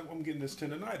pull-ups. I'm getting this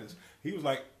tendonitis. He was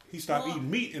like, he stopped eating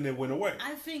meat and it went away.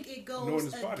 I think it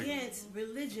goes against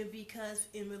religion because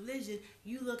in religion,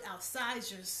 you look outside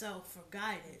yourself for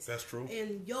guidance. That's true.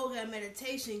 In yoga and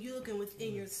meditation, you're looking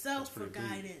within yourself for deep.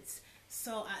 guidance.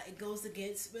 So it goes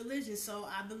against religion. So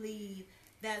I believe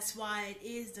that's why it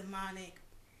is demonic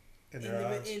in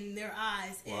their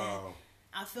eyes. Wow. And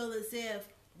I feel as if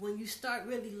when you start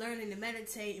really learning to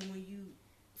meditate and when you,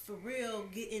 for real,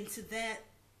 get into that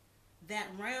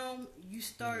realm, you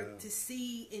start to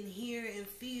see and hear and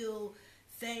feel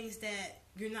things that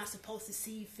you're not supposed to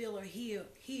see, feel, or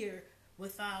hear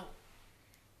without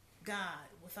God,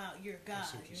 without your God.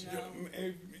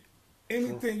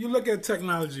 Anything you look at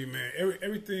technology, man.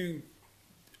 Everything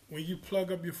when you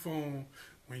plug up your phone,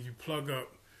 when you plug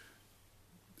up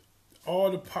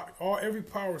every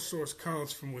power source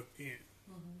comes from within.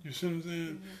 You see what I'm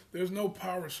saying? There's no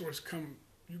power source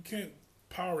you can't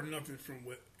power nothing from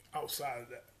outside of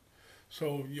that.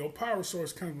 So your power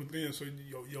source comes within. So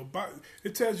your body,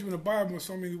 it tells you in the Bible in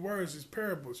so many words, it's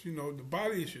parables. The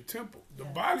body is your temple. The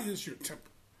body is your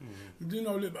temple.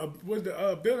 With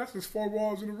the building, that's just 4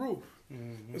 walls and a roof.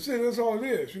 That's it. That's all it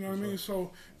is. You know what I mean?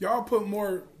 So y'all put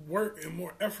more work and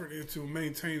more effort into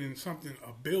maintaining something,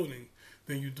 a building,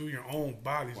 than you do your own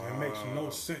bodies. Wow. It makes no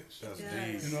sense. That's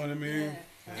deep. You know what I mean? Yeah.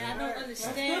 And I don't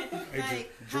understand.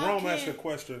 Jerome asked a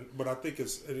question, but I think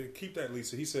keep that,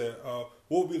 Lisa. He said, "What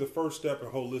would be the first step in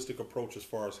holistic approach as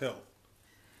far as health?"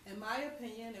 In my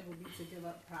opinion, it would be to give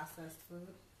up processed food.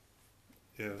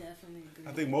 Yeah, definitely agree.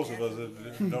 I think most of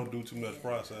us don't do too much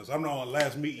process. I'm the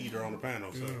last meat eater on the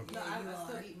panel, so. No, I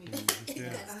still eat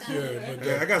meat.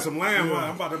 I got some lamb.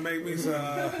 I'm about to make me some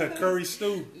curry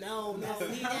stew. No,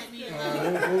 leave that me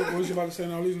alone. What was you about to say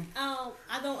now, Lisa?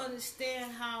 I don't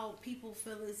understand how people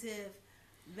feel as if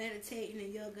meditating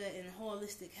and yoga and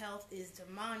holistic health is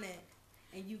demonic,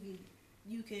 and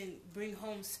you can bring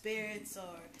home spirits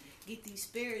or get these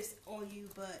spirits on you,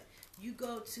 but you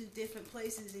go to different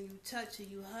places and you touch and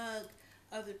you hug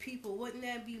other people. Wouldn't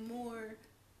that be more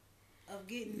of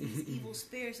getting these evil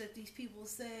spirits that these people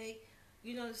say?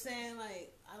 You know what I'm saying?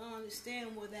 Like, I don't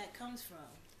understand where that comes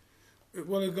from.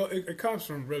 Well, it comes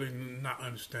from really not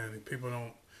understanding.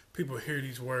 People hear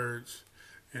these words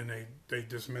and they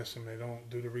dismiss them. They don't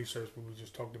do the research what we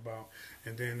just talked about,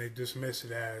 and then they dismiss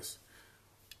it as,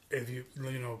 if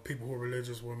people who are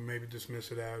religious will maybe dismiss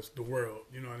it as the world.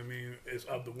 You know what I mean? It's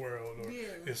of the world, or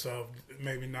it's of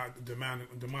maybe not demonic,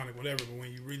 whatever. But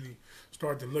when you really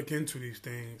start to look into these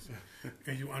things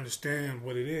and you understand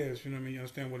what it is, you know what I mean? You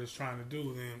understand what it's trying to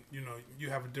do, then you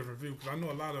have a different view. Because I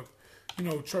know a lot of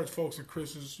church folks and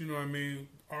Christians, you know what I mean,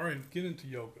 get into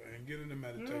yoga and get into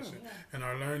meditation and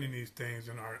are learning these things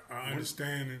and are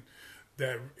understanding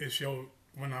that it's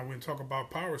when I talk about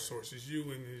power sources,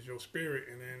 you and it's your spirit,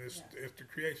 and then it's the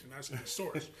creation. That's the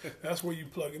source. That's where you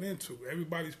plug it into.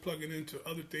 Everybody's plugging into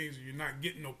other things, and you're not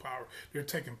getting no power. They're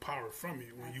taking power from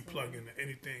you when you plug into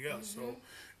anything else. So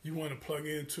you want to plug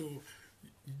into.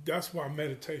 That's why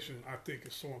meditation, I think,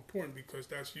 is so important, because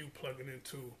that's you plugging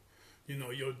into,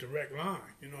 your direct line.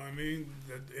 You know what I mean?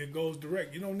 It goes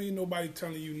direct. You don't need nobody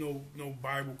telling you no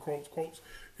Bible quotes.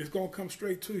 It's gonna come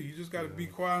straight to you. You just got to be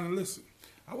quiet and listen.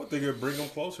 I would think it'd bring them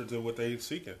closer to what they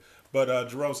seeking. But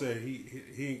Jerome said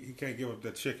he can't give up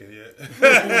that chicken yet.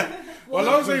 Well, as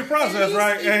long as they process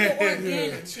right,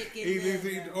 organic chicken.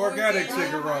 Eat organic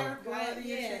chicken, right?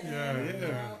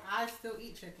 Yeah. I still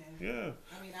eat chicken. Yeah.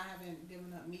 I mean, I haven't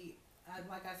given up meat.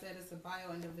 Like I said, it's a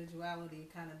bio-individuality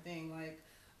kind of thing. Like,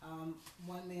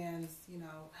 one man's,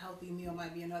 healthy meal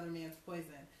might be another man's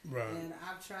poison. Right. And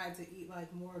I've tried to eat,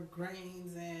 like, more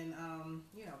grains and,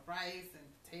 rice and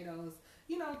potatoes,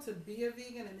 to be a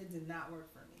vegan, and it did not work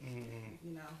for me.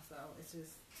 Mm-hmm. So it's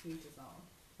just to each his own.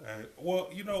 Well,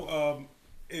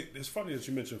 it's funny that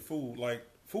you mentioned food. Like,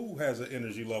 food has an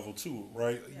energy level too,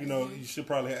 right? Yes. You should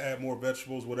probably add more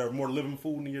vegetables, whatever, more living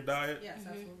food in your diet. Yes,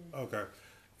 absolutely. Okay.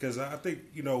 Because I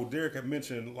think, Derek had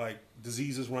mentioned, like,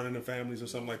 diseases running in families or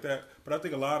something like that. But I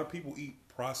think a lot of people eat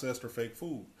processed or fake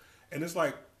food. And it's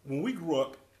like, when we grew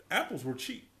up, apples were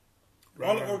cheap. Right.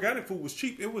 All the organic food was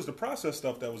cheap. It was the processed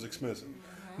stuff that was expensive.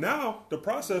 Now, the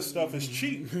processed stuff is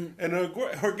cheap, and the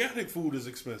organic food is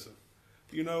expensive.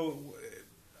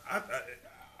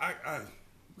 I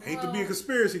hate to be a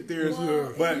conspiracy theorist,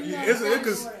 but it's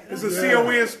a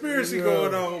COE conspiracy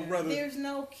going on, brother. There's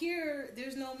no cure.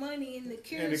 There's no money in the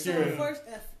cure. First,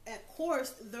 of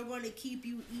course, they're going to keep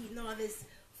you eating all this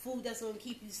food that's going to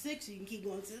keep you sick, so you can keep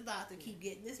going to the doctor, keep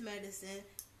getting this medicine.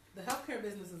 The healthcare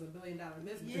business is $1 billion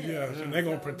business. Yeah, and they're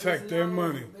going to protect their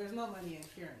money. There's no money in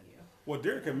curing you. Well,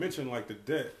 Derek had mentioned, like, the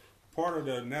debt. Part of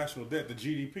the national debt, the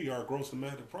GDP, our gross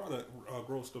domestic product,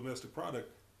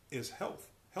 is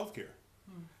healthcare.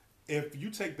 If you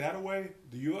take that away,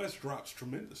 the U.S. drops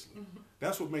tremendously.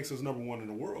 That's what makes us number one in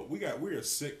the world. We're a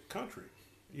sick country,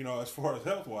 as far as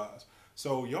health wise.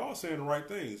 So y'all saying the right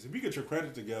things. If you get your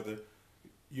credit together,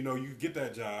 you can get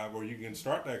that job or you can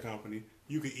start that company.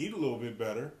 You can eat a little bit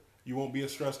better. You won't be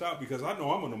as stressed out, because I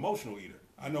know I'm an emotional eater.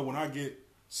 I know when I get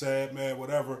sad, mad,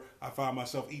 whatever, I find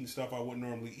myself eating stuff I wouldn't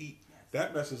normally eat. Yes.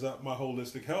 That messes up my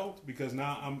holistic health, because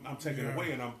now I'm taking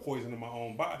away and I'm poisoning my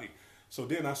own body. So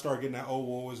then I start getting that, oh,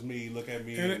 woe is me, look at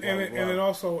me. And it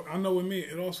also, I know with me,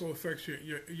 it also affects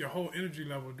your whole energy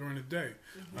level during the day.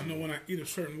 I know when I eat a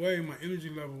certain way, my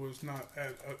energy level is not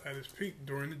at its peak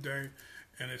during the day.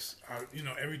 And it's,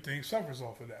 everything suffers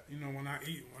off of that. When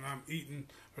I'm eating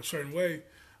a certain way,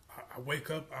 I wake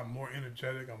up, I'm more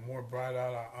energetic, I'm more bright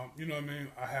out,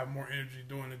 I have more energy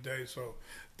during the day. So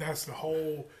that's the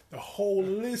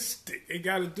holistic. You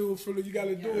got to do it for you got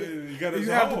to do it.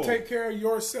 You have to take care of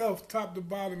yourself, top to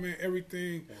bottom, man,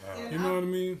 everything. Wow. You know what I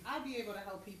mean? I'd be able to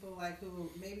help people who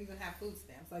maybe even have food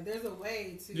stamps. Like, there's a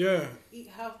way to eat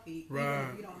healthy, right?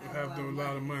 Even if you don't have a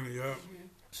lot of money. Yeah.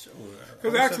 Sure.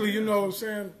 Because actually, what I'm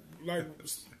saying, like,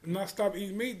 not stop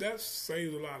eating meat, that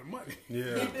saves a lot of money.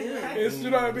 Yeah. It's,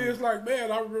 what I mean? It's like,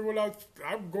 man, I remember when I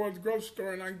go to the grocery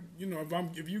store and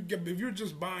if you're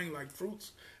just buying like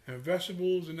fruits and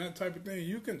vegetables and that type of thing,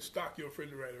 you can stock your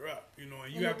refrigerator up, and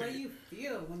you have the way to. you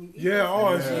feel when you eat.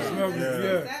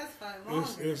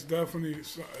 It's definitely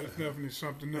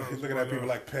something else. Looking at people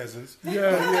like peasants.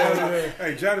 Yeah.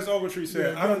 Hey, Janice Ogletree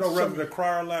said, I don't know whether to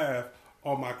cry or laugh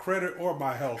on my credit or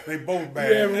my health. They both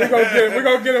bad. Yeah, we're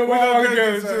gonna get them all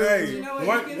together. Hey,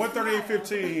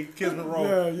 13815 Kismet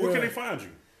Road. Where can they find you?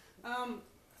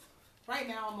 Right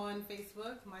now I'm on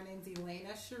Facebook. My name's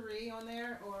Elena Cherie on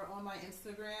there, or on my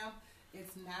Instagram,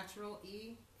 it's Natural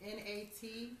E,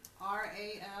 NATRAL_E.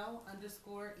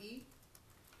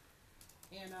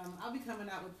 And I'll be coming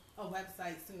out with a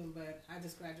website soon, but I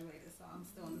just graduated, so I'm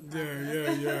still in the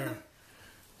process. Yeah.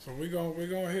 So we're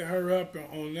gonna hit her up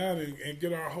on that and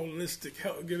get our holistic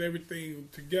health, get everything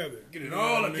together, get it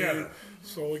all together.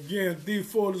 So again, the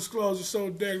full disclosure.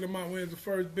 So Derek Lamont wins the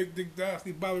first, Big Dick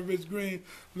Dossie, Bobby Rich Green,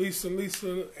 Lisa,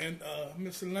 and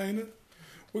Miss Elena.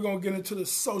 We're gonna get into the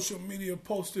social media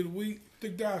post of the week.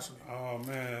 Dick Dossie. Oh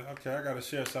man, okay, I gotta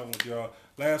share something with y'all.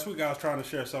 Last week I was trying to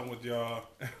share something with y'all.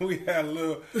 We had a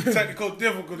little technical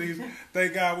difficulties.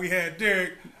 Thank God we had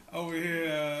Derek over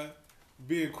here.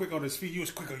 Being quick on his feet. You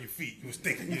was quick on your feet. You was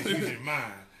thinking. You was using your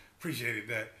mind. Appreciated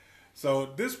that. So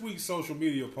this week's social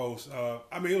media post, it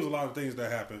was a lot of things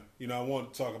that happened. I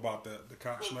want to talk about the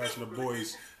cop smashing the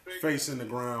boy's face in the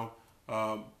ground.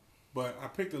 But I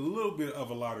picked a little bit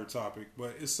of a lighter topic.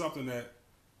 But it's something that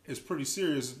is pretty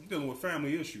serious, dealing with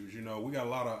family issues. We got a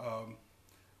lot of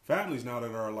families now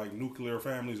that are like nuclear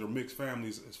families or mixed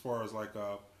families, as far as like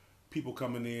people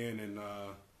coming in and,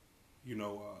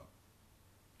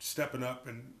 stepping up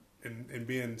and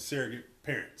being surrogate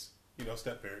parents,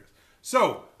 step parents.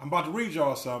 So I'm about to read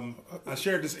y'all something. I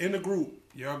shared this in the group.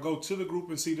 Y'all go to the group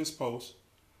and see this post.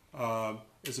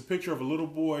 It's a picture of a little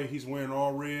boy. He's wearing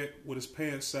all red with his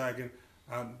pants sagging.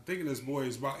 I'm thinking this boy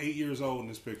is about 8 years old in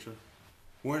this picture.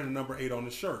 wearing the number 8 on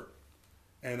his shirt.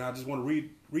 And I just want to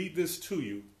read this to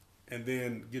you, and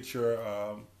then get your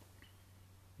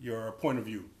point of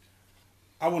view.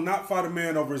 I will not fight a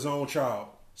man over his own child.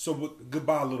 So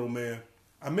goodbye, little man.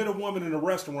 I met a woman in a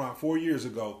restaurant 4 years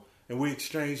ago, and we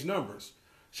exchanged numbers.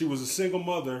 She was a single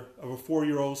mother of a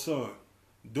 4-year-old son.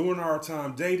 During our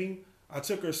time dating, I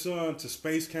took her son to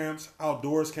space camps,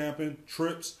 outdoors camping,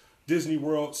 trips, Disney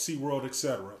World, SeaWorld,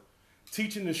 etc.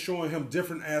 Teaching and showing him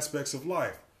different aspects of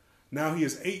life. Now he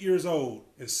is 8 years old,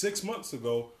 and 6 months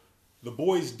ago, the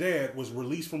boy's dad was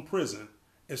released from prison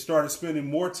and started spending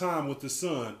more time with the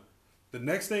son. The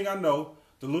next thing I know,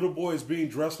 the little boy is being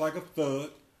dressed like a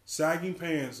thug, sagging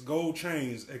pants, gold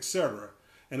chains, etc.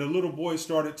 And the little boy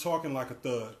started talking like a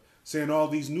thug, saying all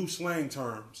these new slang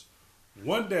terms.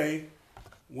 One day,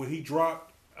 when he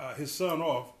dropped his son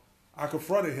off, I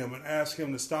confronted him and asked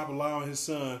him to stop allowing his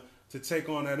son to take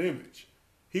on that image.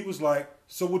 He was like,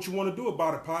 so what you want to do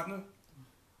about it, partner?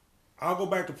 I'll go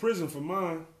back to prison for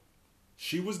mine.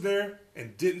 She was there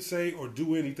and didn't say or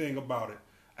do anything about it.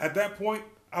 At that point,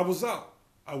 I was out.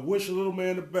 I wish a little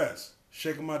man the best,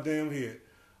 shaking my damn head.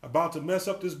 About to mess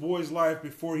up this boy's life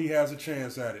before he has a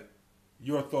chance at it.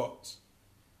 Your thoughts?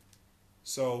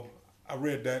 So I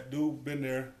read that. Dude, been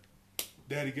there.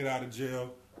 Daddy get out of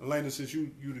jail. Elena, since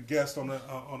you the guest on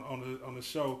the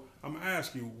show, I'm gonna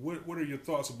ask you, what are your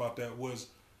thoughts about that? Was,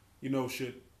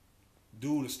 should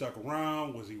dude have stuck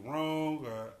around? Was he wrong?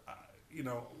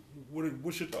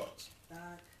 What's your thoughts?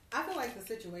 I feel like the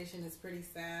situation is pretty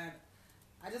sad.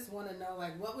 I just want to know,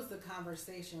 what was the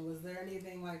conversation? Was there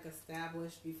anything,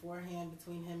 established beforehand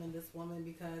between him and this woman?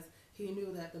 Because he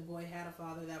knew that the boy had a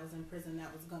father that was in prison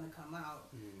that was going to come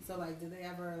out. Mm. So, did they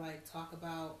ever, talk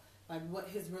about, what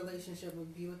his relationship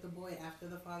would be with the boy after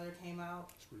the father came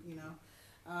out?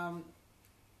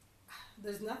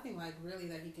 There's nothing, really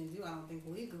that he can do, I don't think,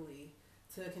 legally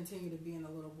to continue to be in the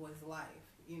little boy's life,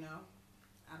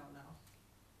 I don't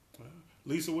know.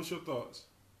 Lisa, what's your thoughts?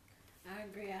 I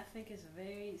agree. I think it's a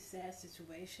very sad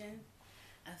situation.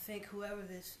 I think whoever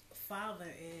this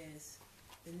father is,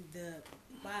 the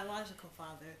biological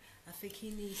father, I think he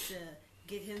needs to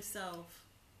get himself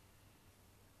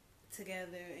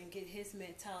together and get his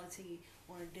mentality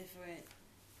on a different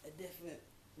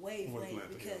wavelength,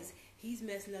 because he's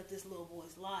messing up this little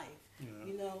boy's life. Yeah.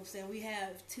 You know what I'm saying? We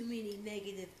have too many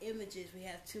negative images. We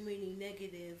have too many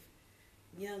negative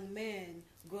young men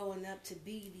growing up to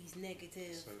be these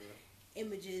negative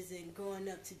images and growing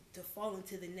up to fall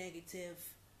into the negative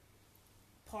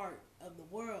part of the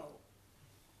world.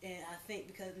 And I think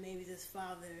because maybe this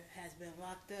father has been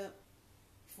locked up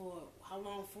for how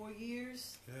long? 4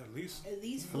 years? Yeah, at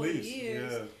least 4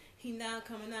 years. Yeah. He now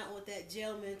coming out with that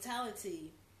jail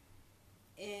mentality,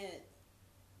 and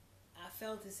I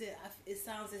felt as if it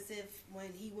sounds as if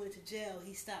when he went to jail,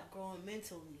 he stopped growing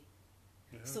mentally.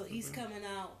 Yeah, so he's coming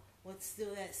out with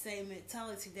still that same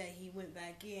mentality that he went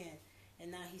back in. And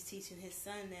now he's teaching his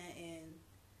son that, and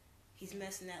he's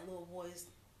messing that little boy's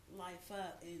life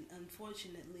up. And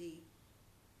unfortunately,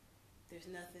 there's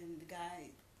nothing the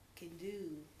guy can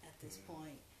do at this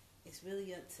point. It's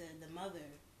really up to the mother.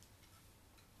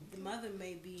 The mother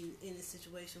may be in a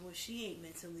situation where she ain't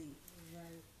mentally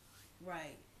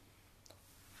right.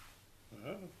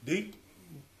 Deep?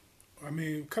 I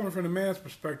mean, coming from the man's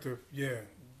perspective, yeah,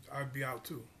 I'd be out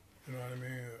too. You know what I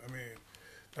mean? I mean,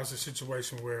 that's a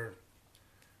situation where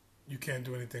you can't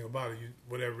do anything about it.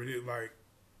 Whatever it is,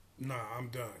 I'm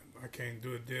done. I can't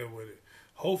do a deal with it.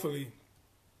 Hopefully,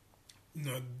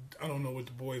 I don't know what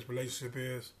the boy's relationship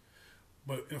is,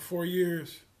 but in 4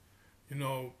 years,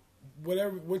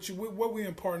 what we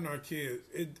impart in our kids,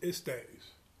 it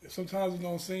stays. Sometimes it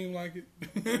don't seem like it.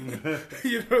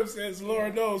 You know what I'm saying? So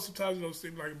Lord knows, sometimes it don't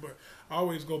seem like it, but I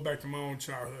always go back to my own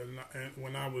childhood and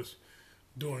when I was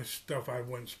doing stuff I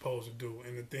wasn't supposed to do,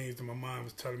 and the things that my mom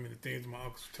was telling me, the things that my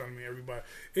uncles were telling me, everybody,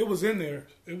 it was in there.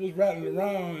 It was rattling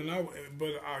around, and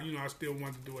I still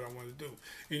wanted to do what I wanted to do.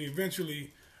 And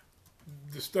eventually,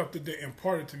 the stuff that they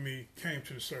imparted to me came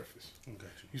to the surface. Okay.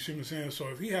 You see what I'm saying? So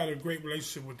if he had a great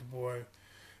relationship with the boy,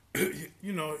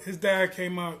 his dad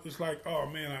came out, it's like, oh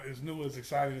man, as new, as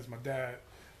exciting as my dad,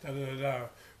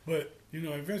 But,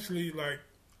 eventually,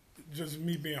 just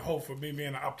me being hopeful, me being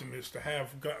an optimist, to have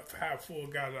full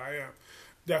guy that I am,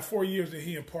 that 4 years that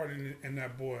he imparted in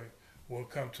that boy will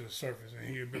come to the surface, and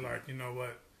he'll be like, you know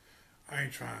what, I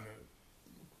ain't trying to,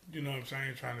 I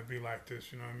ain't trying to be like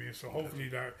this, you know what I mean? So hopefully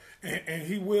that, and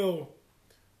he will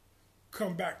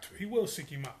come back to it. He will seek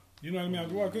him out. You know what I mean?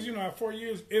 Mm-hmm. Because, at 4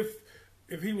 years,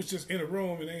 if he was just in a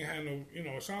room and ain't had no,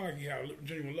 it sounded like he had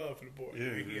genuine love for the boy.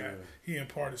 Yeah, he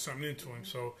imparted something into him.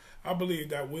 So I believe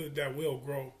that will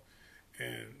grow.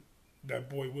 and that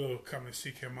boy will come and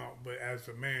seek him out. But as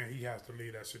a man, he has to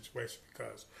leave that situation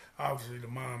because obviously the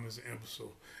mom is an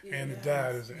imbecile and the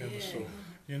dad is an imbecile.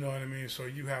 You know what I mean? So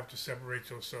you have to separate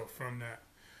yourself from that.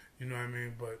 You know what I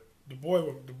mean? But the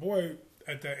boy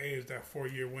at that age, that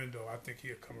 4-year window, I think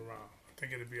he'll come around. I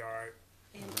think it'll be all right.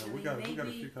 And, we got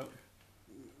to pick up.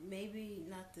 Maybe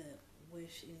not to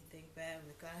wish anything bad on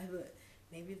the guy, but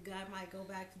maybe the guy might go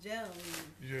back to jail.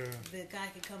 And the guy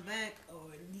can come back, or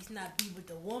at least not be with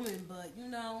the woman, but you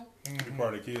know. Be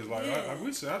part of the kids' life.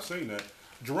 I've seen that.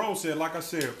 Jerome said, like I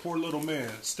said, poor little man,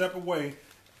 step away,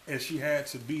 and she had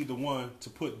to be the one to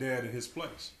put dad in his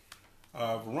place.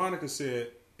 Veronica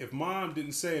said, if mom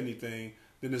didn't say anything,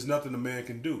 then there's nothing the man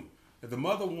can do. If the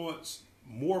mother wants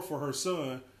more for her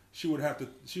son, she would have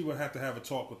to have a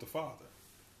talk with the father.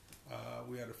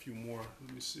 We had a few more.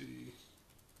 Let me see.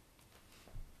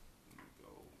 Let me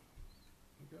go.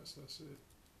 I guess that's it.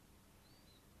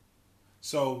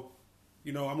 So,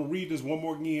 I'm gonna read this one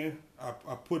more again. I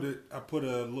put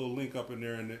a little link up in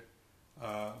there in it.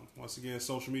 Once again,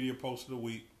 social media post of the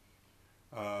week.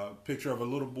 Picture of a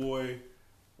little boy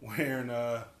wearing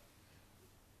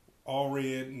all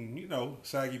red and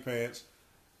saggy pants.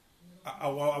 I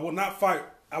will not fight.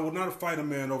 I would not fight a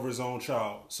man over his own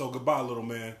child. So goodbye, little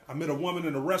man. I met a woman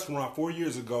in a restaurant 4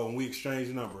 years ago, and we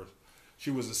exchanged numbers.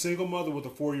 She was a single mother with a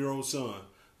 4-year-old son.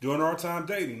 During our time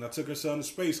dating, I took her son to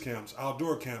space camps,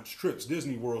 outdoor camps, trips,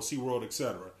 Disney World, SeaWorld,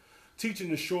 etc., teaching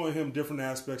and showing him different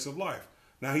aspects of life.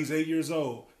 Now he's 8 years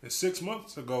old, and 6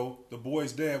 months ago, the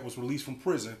boy's dad was released from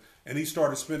prison, and he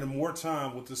started spending more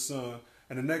time with his son.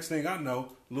 And the next thing I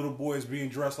know, little boy is being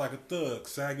dressed like a thug,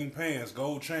 sagging pants,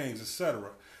 gold chains, etc.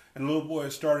 And the little boy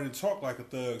is starting to talk like a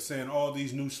thug, saying all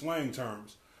these new slang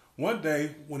terms. One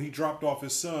day, when he dropped off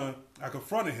his son, I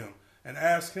confronted him and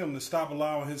asked him to stop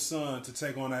allowing his son to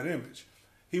take on that image.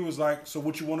 He was like, so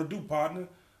what you want to do, partner?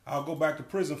 I'll go back to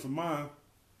prison for mine.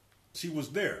 She was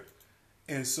there.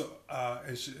 And so,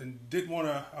 and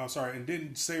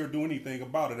didn't say or do anything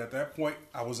about it. At that point,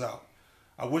 I was out.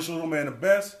 I wish the little man the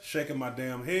best, shaking my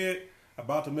damn head,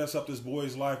 about to mess up this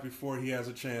boy's life before he has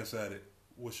a chance at it.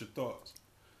 What's your thoughts?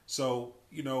 So,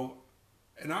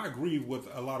 and I agree with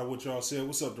a lot of what y'all said.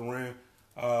 What's up, Duran?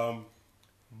 But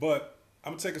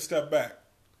I'm going to take a step back.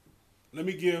 Let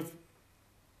me give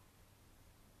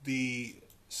the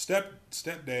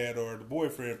stepdad or the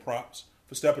boyfriend props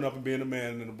for stepping up and being a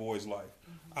man in the boy's life.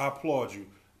 Mm-hmm. I applaud you.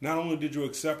 Not only did you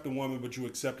accept the woman, but you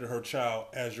accepted her child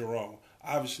as your own.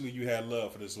 Obviously, you had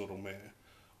love for this little man.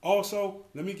 Also,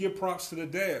 let me give props to the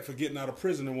dad for getting out of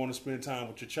prison and wanting to spend time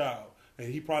with your child. And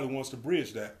he probably wants to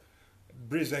bridge that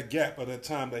gap of that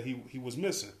time that he was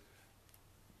missing.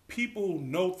 People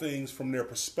know things from their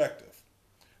perspective.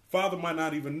 Father might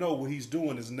not even know what he's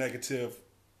doing is negative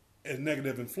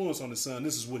influence on his son.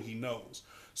 This is what he knows.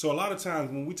 So a lot of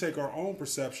times when we take our own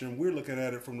perception, we're looking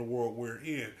at it from the world we're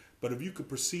in. But if you could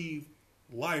perceive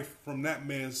life from that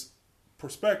man's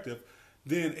perspective,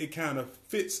 then it kind of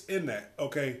fits in that.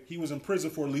 Okay, he was in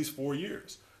prison for at least 4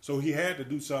 years. So he had to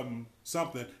do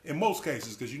something in most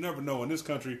cases, because you never know. In this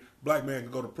country, black man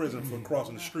can go to prison for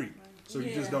crossing the street. So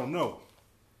you just don't know.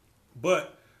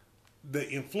 But the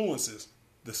influences,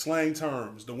 the slang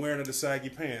terms, the wearing of the saggy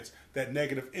pants, that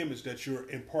negative image that you're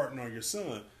imparting on your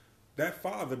son, that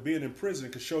father being in prison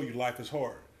can show you life is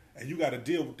hard. And you got to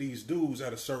deal with these dudes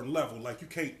at a certain level. Like, you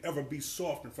can't ever be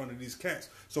soft in front of these cats.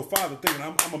 So father thinking,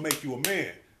 I'm going to make you a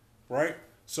man, right?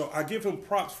 So I give him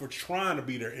props for trying to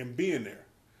be there and being there.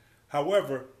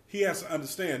 However, he has to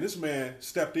understand this man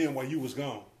stepped in while you was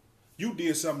gone. You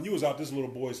did something. You was out this little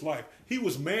boy's life. He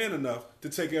was man enough to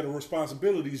take care of the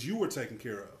responsibilities you were taking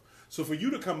care of. So for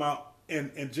you to come out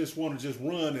and just want to just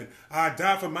run and I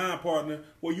die for mine, partner,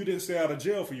 well, you didn't stay out of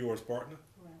jail for yours, partner.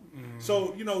 Right. Mm-hmm.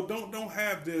 So, don't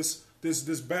have this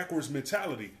backwards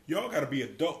mentality. Y'all got to be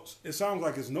adults. It sounds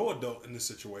like there's no adult in this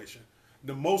situation.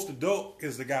 The most adult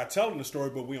is the guy telling the story,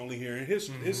 but we only hearing his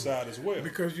side as well.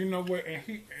 Because you know what,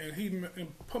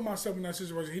 and put myself in that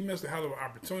situation. He missed a hell of an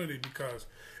opportunity, because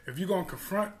if you're gonna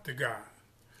confront the guy,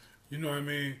 you know what I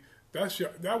mean.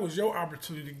 That was your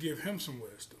opportunity to give him some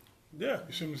wisdom. Yeah,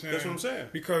 you see what I'm saying? That's what I'm saying.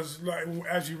 Because like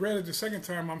as you read it the second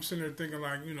time, I'm sitting there thinking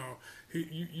like,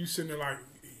 you sitting there like.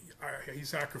 He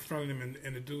said I confronted him,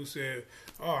 and the dude said,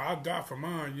 "Oh, I'll die for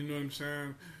mine." You know what I'm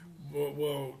saying?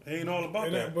 Well, it ain't all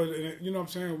about that. But you know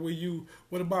what I'm saying?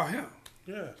 What about him?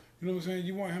 Yeah. You know what I'm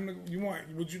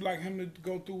saying? Would you like him to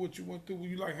go through what you went through? Would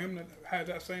you like him to have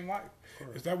that same life?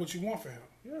 Correct. Is that what you want for him?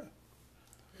 Yeah.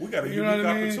 We got a unique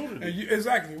opportunity.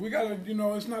 Exactly. We got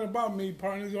to, it's not about me,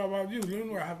 partner. It's all about you. You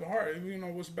know, I have the heart. You know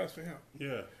what's best for him.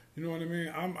 Yeah. You know what I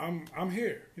mean? I'm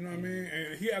here. You know what I mean?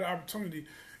 And he had an opportunity.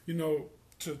 you know,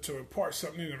 to impart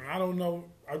something in him. And I don't know.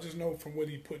 I just know from what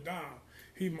he put down,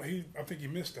 I think he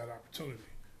missed that opportunity.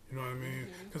 You know what I mean?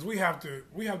 Because we have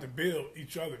to build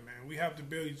each other, man. We have to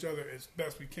build each other as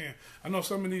best we can. I know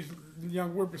some of these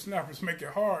young whippersnappers make it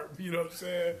hard. You know what I'm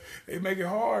saying? They make it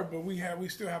hard, but we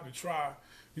still have to try.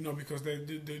 You know, because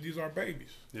these are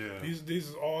babies. Yeah. These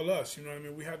is all us. You know what I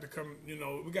mean? We have to come. You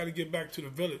know, we got to get back to the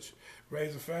village,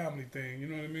 raise a family thing. You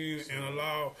know what I mean? And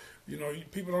allow. You know,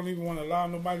 people don't even want to allow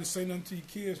nobody to say nothing to your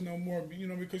kids no more. You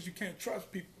know, because you can't trust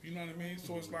people. You know what I mean?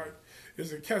 So it's like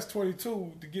it's a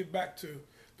catch-22 to get back to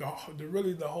the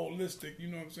really the holistic. You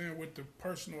know what I'm saying? With the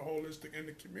personal, holistic, and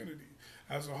the community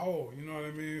as a whole. You know what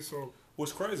I mean? So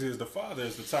what's crazy is the father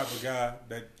is the type of guy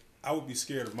that I would be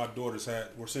scared if my daughters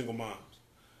were single moms.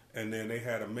 And then they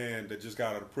had a man that just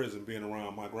got out of prison being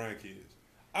around my grandkids.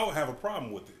 I would have a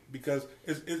problem with it because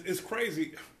it's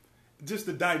crazy. Just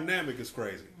the dynamic is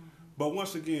crazy. But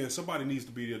once again, somebody needs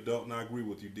to be the adult, and I agree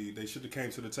with you, D. They should have came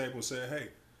to the table and said, hey,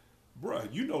 bruh,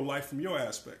 you know life from your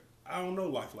aspect. I don't know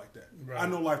life like that. Right. I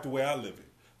know life the way I live it.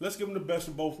 Let's give him the best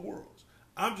of both worlds.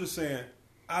 I'm just saying,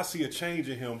 I see a change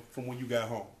in him from when you got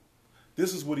home.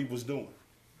 This is what he was doing.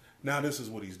 Now this is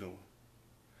what he's doing.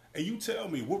 And you tell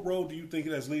me, what road do you think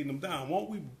that's leading them down? Won't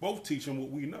we both teach them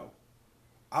what we know?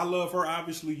 I love her.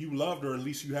 Obviously, you loved her. At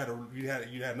least you had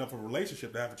enough of a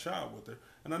relationship to have a child with her.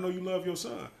 And I know you love your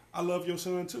son. I love your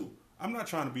son too. I'm not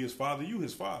trying to be his father. You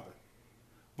his father.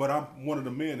 But I'm one of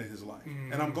the men in his life,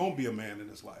 and I'm gonna be a man in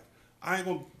his life.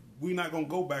 We're not gonna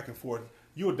go back and forth.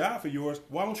 You'll die for yours.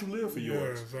 Why don't you live for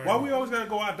yours? Yeah, exactly. Why we always gotta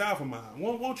go out die for mine?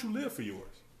 Why don't you live for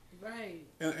yours? Right.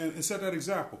 And set that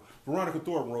example. Veronica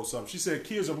Thornton wrote something. She said,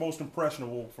 kids are most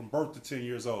impressionable from birth to 10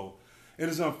 years old. It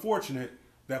is unfortunate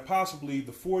that possibly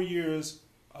the 4 years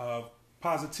of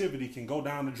positivity can go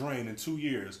down the drain in 2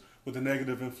 years with a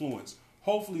negative influence.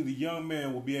 Hopefully the young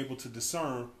man will be able to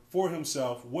discern for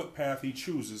himself what path he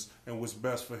chooses and what's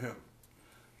best for him.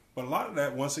 But a lot of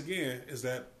that, once again, is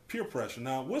that peer pressure.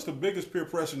 Now, what's the biggest peer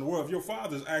pressure in the world? If your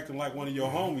father's acting like one of your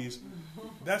homies,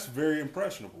 that's very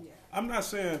impressionable. Yeah. I'm not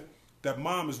saying that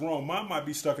mom is wrong. Mom might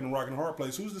be stuck in a rock and a hard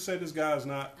place. Who's to say this guy's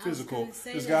not physical?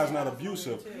 This guy's not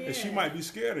abusive. Yeah. And she might be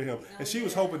scared of him. And she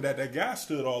was hoping that guy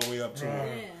stood all the way up to her.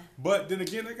 Yeah. But then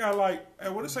again, that guy like, hey,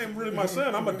 well, this ain't really my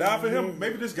son. I'm going to die for him.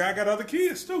 Maybe this guy got other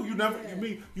kids too.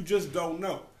 You just don't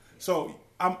know. So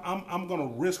I'm going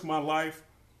to risk my life.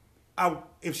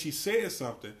 If she says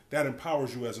something, that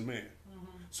empowers you as a man.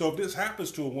 So if this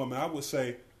happens to a woman, I would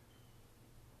say,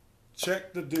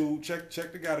 check the dude, check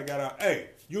the guy that got out. Hey,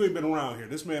 you ain't been around here.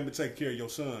 This man been taking care of your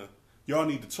son. Y'all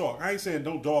need to talk. I ain't saying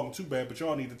don't dog him too bad, but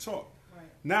y'all need to talk. Right.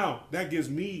 Now, that gives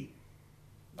me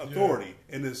authority.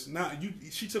 Yeah. And it's not,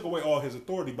 she took away all his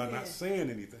authority by not saying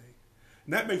anything.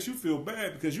 And that makes you feel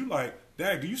bad because you like,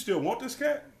 Dad, do you still want this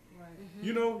cat? Right. Mm-hmm.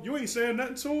 You know, you ain't saying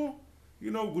nothing to him. You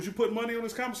know, would you put money on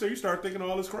this commissary? You start thinking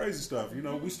all this crazy stuff. You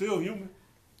know, we still human.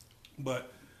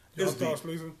 But your thoughts,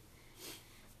 Lisa?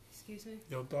 Excuse me?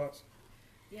 Your thoughts?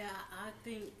 Yeah, I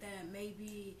think that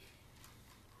maybe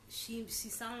she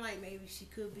sounded like maybe she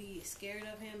could be scared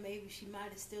of him. Maybe she might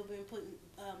have still been putting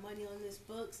money on his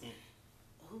books.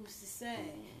 Who's to say?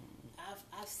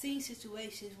 I've seen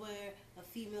situations where a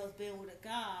female's been with a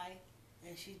guy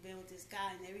and she's been with this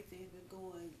guy and everything's been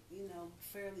going, you know,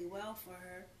 fairly well for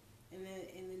her. And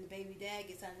then the baby dad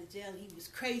gets out of jail. He was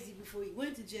crazy before he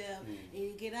went to jail, and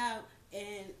he get out,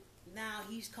 and now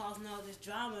he's causing all this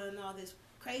drama and all this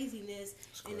craziness.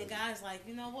 And the guy's like,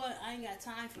 you know what? I ain't got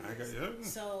time for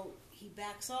this. So he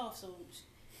backs off. So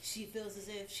she feels as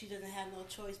if she doesn't have no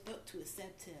choice but to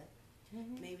accept him.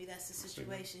 Mm-hmm. Maybe that's the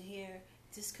situation here,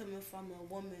 just coming from a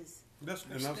woman's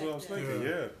perspective. And that's what I was thinking.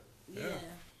 Yeah.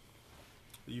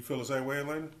 You feel the same way,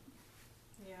 Elena?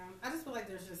 Yeah, I just feel like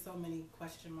there's just so many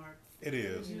question marks. It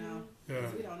is. You know,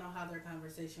 we don't know how their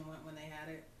conversation went when they had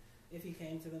it, if he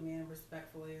came to the man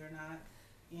respectfully or not.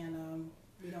 And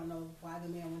we don't know why the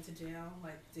man went to jail.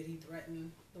 Like, did he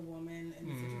threaten the woman in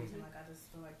the situation? Like, I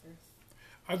just feel like there's...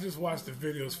 I just watched the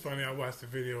video. It's funny. I watched the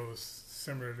video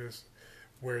similar to this,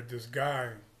 where this guy...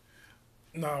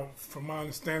 Now, from my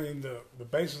understanding, the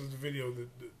basis of the video,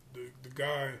 the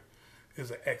guy is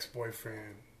an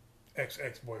ex-boyfriend,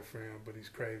 ex-boyfriend, but he's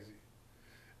crazy.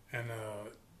 And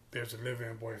there's a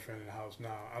live-in boyfriend in the house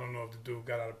now. I don't know if the dude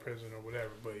got out of prison or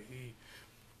whatever, but he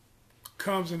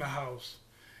comes in the house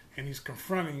and he's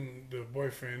confronting the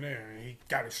boyfriend there. And he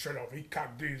got his shirt off. He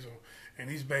cocked diesel. And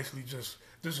he's basically just,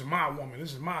 this is my woman.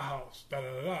 This is my house.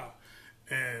 Da-da-da-da.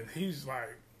 And he's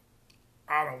like,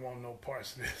 I don't want no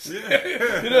parts of this. Yeah.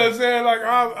 You know what I'm saying? Like,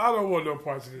 I don't want no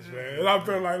parts of this, man. And I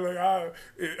felt like,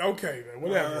 okay, man,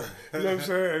 whatever. You know what I'm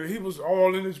saying? And he was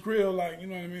all in his grill, like, you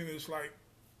know what I mean? It's like,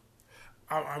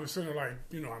 I was sitting there like,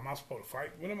 am I supposed to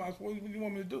fight? What do you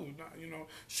want me to do?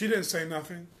 She didn't say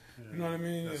nothing. Yeah, you know what I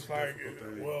mean? It's like,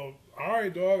 well, all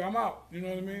right, dog, I'm out. You know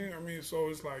what I mean? So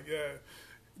it's like, yeah,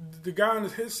 the guy in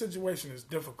his situation is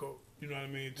difficult. You know what I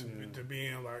mean? To be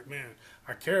in like, man,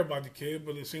 I care about the kid,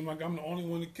 but it seems like I'm the only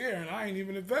one that care, and I ain't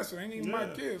even invested. I ain't even my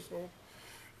kid. So,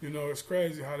 it's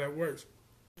crazy how that works.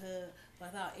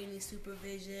 Without any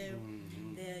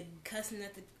supervision, they're cussing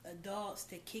at the adults,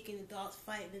 they're kicking adults,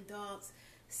 fighting adults,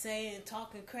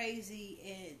 talking crazy,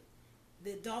 and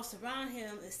the adults around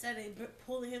him, instead of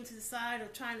pulling him to the side or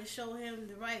trying to show him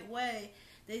the right way,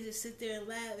 they just sit there and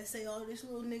laugh and say, "Oh, this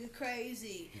little nigga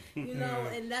crazy,"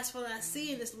 and that's what I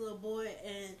see in this little boy.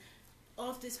 And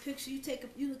off this picture,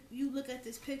 you look at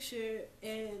this picture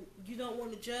and you don't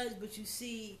want to judge, but you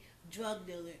see drug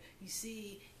dealer, you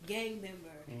see gang member,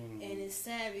 and it's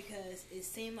sad because it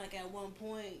seemed like at one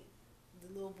point the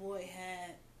little boy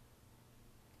had.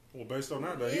 Well, based on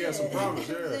that, though, he had some problems.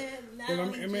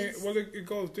 Well, it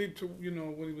goes deep to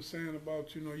what he was saying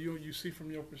about you see from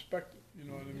your perspective. You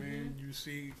know what I mean? You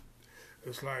see,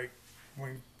 it's like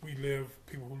when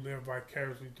people who live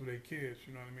vicariously through their kids.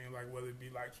 You know what I mean? Like whether it be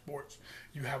like sports,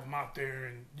 you have them out there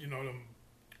and them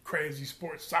crazy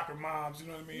sports soccer moms, you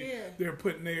know what I mean? Yeah. They're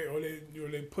putting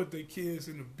they put their kids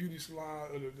in the beauty salon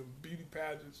or the beauty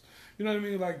pageants. You know what I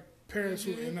mean? Like parents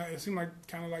who, and it seemed like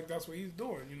kind of like that's what he's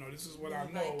doing. This is what I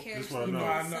know. This is what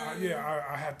I know.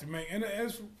 I have to make, and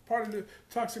it's part of the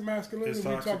toxic masculinity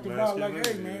we talked about. Like,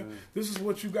 hey man, this is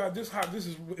what you got. This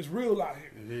is real out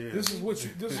here. Yeah. This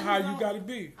is how you got to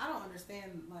be. I don't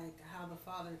understand like how the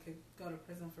father could go to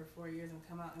prison for 4 years and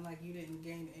come out and like you didn't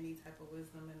gain any type of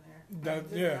wisdom in there.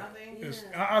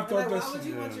 I thought that's. Why would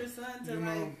you want your son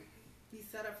to be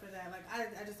set up for that? Like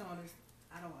I just don't understand.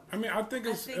 I don't understand. I mean, I think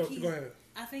it's. Go ahead.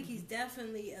 I think he's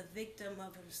definitely a victim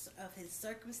of his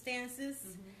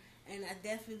circumstances, and I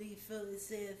definitely feel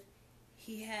as if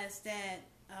he has that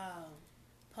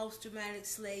post-traumatic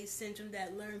slave syndrome,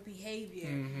 that learned behavior,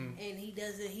 and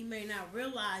he may not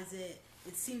realize it.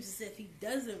 It seems as if he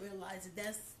doesn't realize it.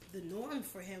 That's the norm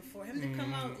for him. For him to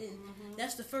come out and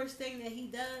that's the first thing that he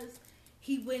does.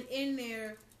 He went in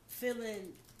there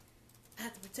feeling, I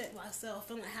have to protect myself,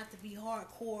 feeling I have to be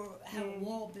hardcore, have a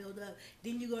wall build up.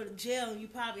 Then you go to jail and you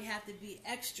probably have to be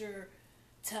extra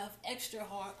tough, extra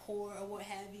hardcore or what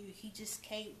have you. He just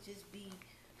can't just be.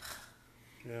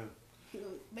 Yeah.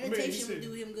 Meditation would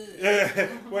do him good. Yeah.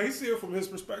 Well, he see it from his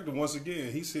perspective. Once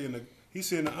again, he's seeing the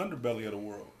underbelly of the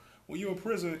world. When you're in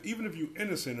prison, even if you're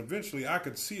innocent, eventually I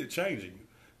could see it changing you.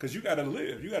 Because you got to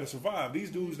live. You got to survive.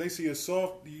 These dudes, they see us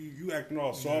soft. You acting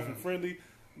all soft and friendly.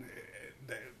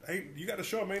 You got to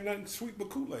show them ain't nothing sweet but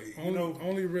Kool-Aid.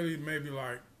 Only really maybe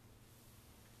like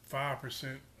 5%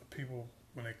 of people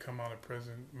when they come out of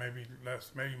prison, maybe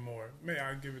less, maybe more. Maybe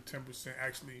I give it 10%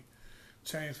 actually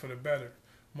change for the better.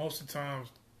 Most of the times,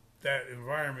 that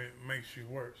environment makes you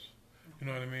worse. You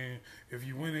know what I mean? If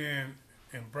you went in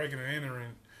and breaking and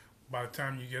entering, by the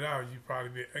time you get out, you probably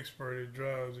be an expert at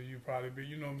drugs, or you probably be,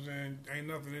 you know what I'm saying? Ain't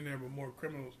nothing in there but more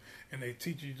criminals, and they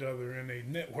teach each other and they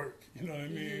network. You know what I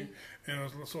mean? And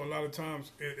so a lot of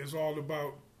times it's all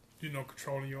about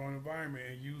controlling your own environment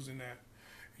and using that.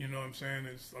 You know what I'm saying?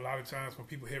 It's a lot of times when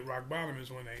people hit rock bottom is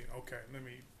when they let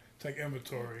me take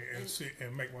inventory and see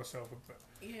and make myself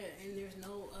a. Yeah, and there's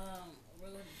no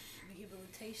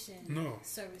rehabilitation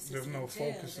services. There's no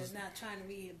focus. They're not trying to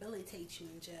rehabilitate you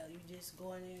in jail. You just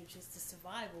go in there just to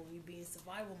survival. You be in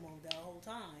survival mode the whole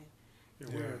time. Yeah,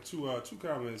 we had two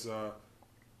comments.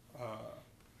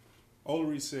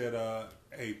 Olery said,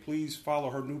 "Hey, please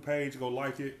follow her new page. Go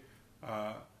like it."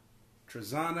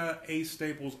 Trezana A.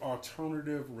 Staples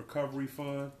Alternative Recovery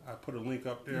Fund. I put a link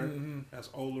up there. That's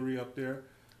Olery up there.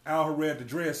 Al Hared the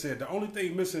Dread said, "The only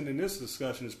thing missing in this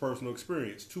discussion is personal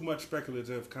experience. Too much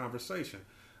speculative conversation.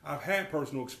 I've had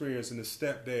personal experience in as a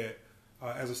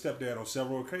stepdad on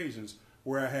several occasions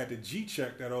where I had to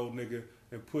G-check that old nigga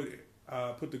and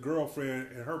put the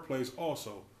girlfriend in her place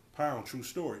also. Pound, true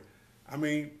story. I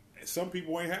mean, some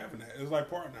people ain't having that. It's like,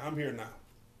 partner, I'm here now.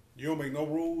 You don't make no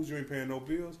rules. You ain't paying no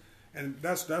bills. And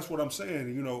that's what I'm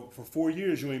saying. For 4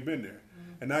 years you ain't been there.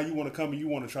 And now you want to come and you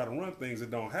want to try to run things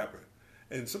that don't happen.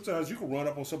 And sometimes you can run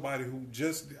up on somebody who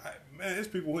there's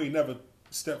people who ain't never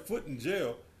stepped foot in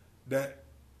jail that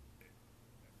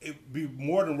it be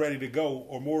more than ready to go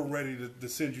or more than ready to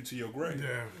send you to your grave.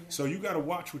 Yeah. So you got to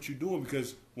watch what you're doing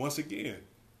because, once again,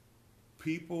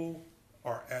 people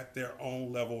are at their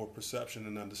own level of perception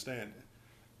and understanding.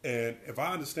 And if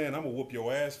I understand I'm going to whoop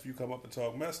your ass if you come up and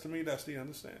talk mess to me, that's the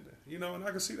understanding. And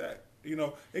I can see that.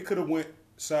 It could have went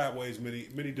sideways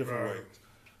many different ways.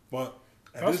 But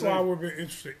That's why I would be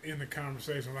interested in the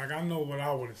conversation. Like, I know what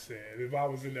I would have said if I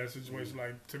was in that situation.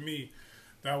 Like, to me,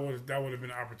 that would have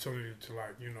been an opportunity to,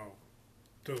 like, you know,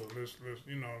 dude, let's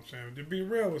you know what I'm saying, to be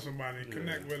real with somebody and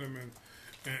connect with them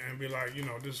and be like, you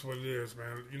know, this is what it is,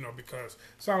 man. You know, because it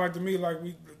sounds like to me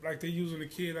like they using the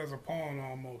kid as a pawn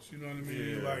almost. You know what I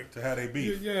mean? Yeah, Like to have they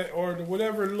beef. Yeah, or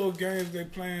whatever little games they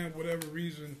playing, whatever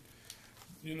reason,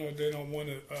 you know, they don't want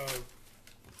to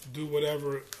do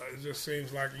whatever. It just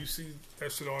seems like you see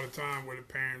that shit all the time where the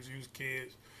parents use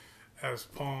kids as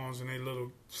pawns in a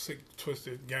little sick,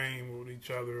 twisted game with each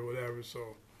other or whatever. So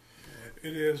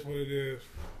it is what it is.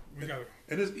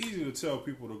 And it's easy to tell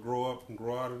people to grow up and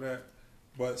grow out of that,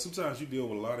 but sometimes you deal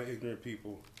with a lot of ignorant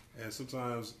people, and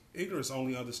sometimes ignorance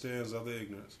only understands other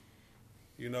ignorance.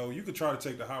 You know, you can try to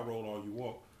take the high road all you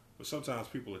want, but sometimes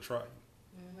people will try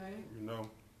you. Mm-hmm. You know?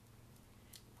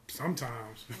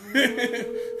 Sometimes.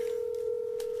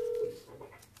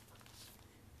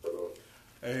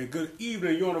 Hey, good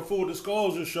evening. You're on a Full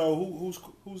Disclosure Show.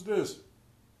 Who's this?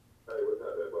 Hey, what's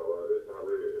up, Bubba? This is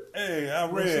Red. Hey, I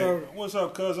read. What's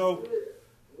up, cuzzo?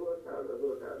 What's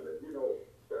happening? You know,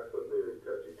 that's a very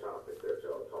touchy topic that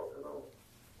y'all talking on.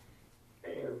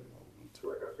 And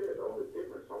like I said, the only thing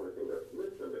that's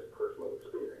missing is personal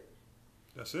experience.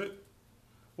 That's it?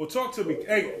 Well, talk to me.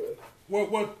 Hey,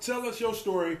 well, tell us your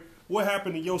story. What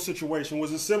happened in your situation?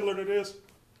 Was it similar to this?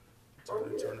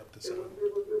 Turn up the sound.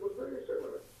 It was very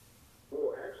similar.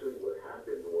 Well, actually, what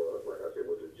happened was, like I said,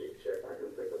 with the G check, I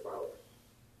can think about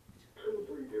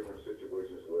 2-3 different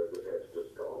situations where this has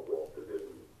just gone off the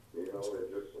business. You know,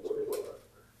 it's just what it was.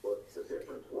 But the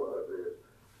difference is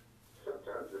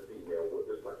sometimes the female was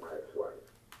just like my ex-wife,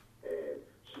 and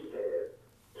she had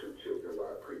 2 children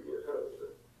by a previous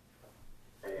husband,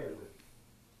 and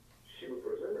she would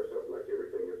present herself like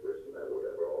everything is this and that,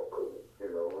 whatever, all cool,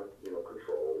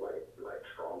 control, like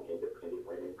strong, independent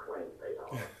women claim they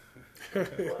are.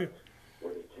 But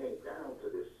when it came down to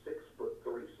this 6'3",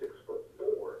 6'4",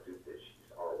 dude, that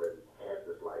she's already had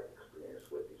this life experience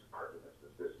with these arguments,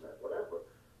 this and that, whatever,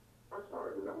 I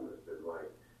started noticing, like,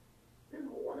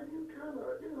 why are you kind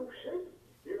of, shaky?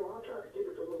 I tried to give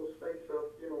it a little space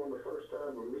of, on the first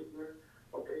time we're meeting her,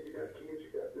 okay, you got kids,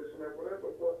 you got this and that,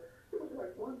 whatever, but it was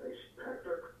like one day she packed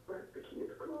the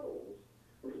kids' clothes,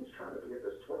 and he's trying to be a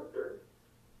disruptor,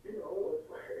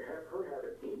 have her have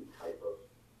any type of,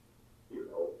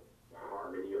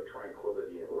 harmony or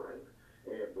tranquility in life.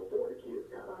 And before the kids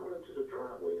got out into the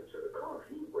driveway, into the car,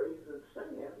 he raised his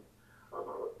sand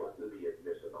about a button being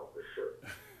missing off the shirt.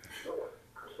 So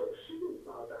she was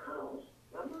out the house.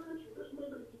 Now, mind you, this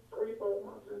maybe 3-4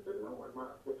 months into knowing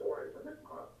before I even met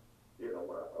my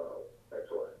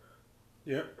ex-wife.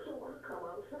 Yeah. So I come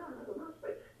outside and I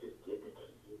say, just get the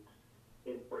kids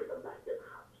and bring them back in the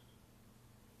house.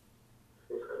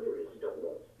 It's clear that he don't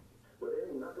want it. But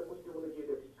there ain't nothing we doing here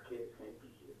that these kids can't be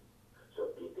here. So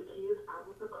get the kids out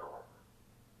of the car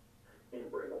and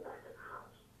bring them back in the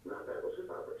house. Now that was his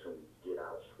opportunity to get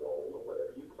out swole or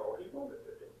whatever he thought he wanted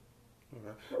to do.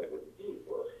 Okay. So what he did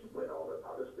was he went on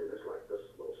about his business like this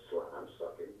little slime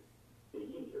sucking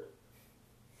idiot.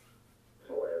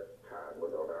 So as time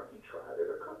went on, he tried it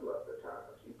a couple of other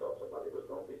times. He thought somebody was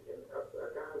going to be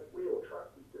a guy will try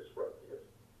to be disruptive.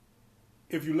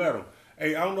 If you let him.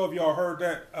 Hey, I don't know if y'all heard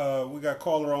that. We got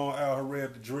caller on Al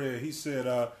Hared the Dread. He said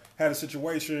had a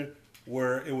situation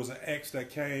where it was an ex that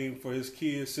came for his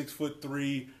kid,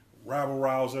 6'3", rabble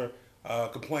rouser,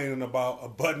 complaining about a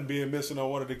button being missing on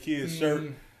one of the kids'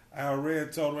 shirt. Al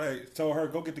Hared told her,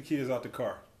 go get the kids out the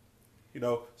car.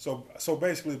 So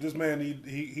basically, if this man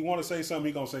he want to say something,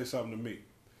 he gonna say something to me.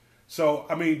 So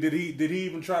I mean, did he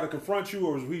even try to confront you,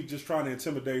 or was he just trying to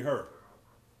intimidate her?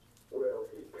 Well,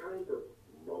 he kind of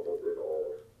mumbled it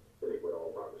off, and he went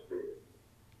on about his business.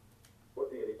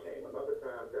 But then he came another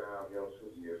time down,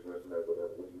 2 years, and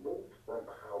whatever. We moved from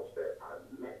the house that I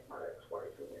met my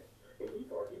ex-wife in, and he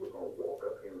thought he was gonna walk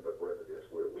up in the residence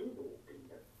where we moved in,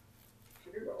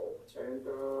 and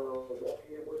walk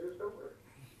in with his daughter.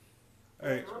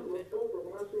 Hey. I looked over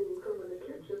when I seen him come in the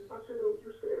kitchen. I said, "Oh,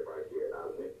 you scared right there." And I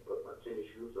went, put my tennis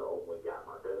shoes on, went got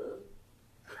my gun.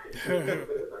 I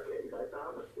came back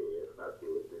down the stairs and I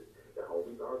said, "The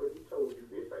homie's already told you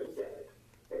this ain't that,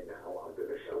 and now I'm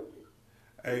gonna show you."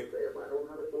 Hey. He said, right on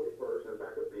 141st and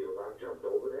back of Bills, I jumped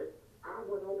over that. I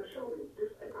went on to show him this,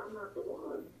 and I'm not the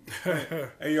one.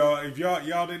 Hey y'all, if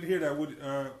y'all didn't hear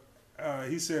that,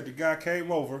 he said the guy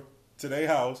came over to their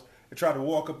house and tried to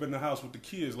walk up in the house with the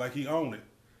kids like he owned it.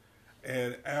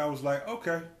 And Al was like,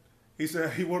 okay. He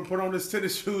said he wouldn't put on his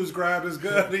tennis shoes, grab his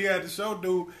gun. He had to show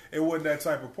dude it wasn't that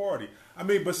type of party. I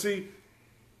mean, but see,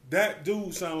 that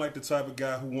dude sound like the type of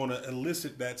guy who want to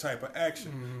elicit that type of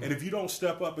action. And if you don't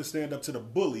step up and stand up to the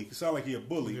bully, it sound like he a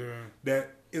bully,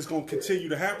 that it's going to continue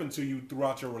to happen to you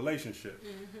throughout your relationship.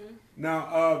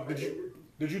 Now,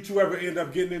 did you two ever end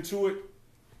up getting into it?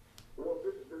 Well,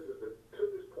 this is to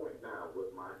this point now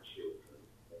with my children,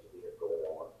 as we go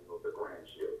on, the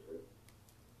grandchildren,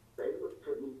 they look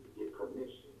to me to get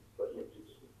permission for him to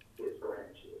see his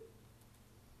grandchildren.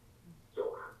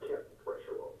 So I kept the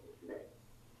pressure on his neck,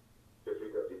 just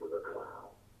because he was a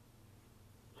clown.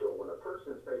 So when a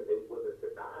person say they willing to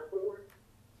die for it,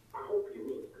 I hope you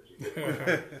mean it, because it's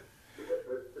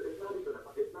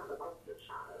not about the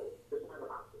child, it's not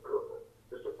about the girl,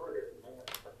 it's the part of the man,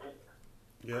 the man.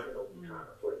 Yeah. I know you're trying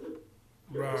to play me.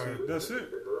 Right. That's it.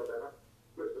 The girl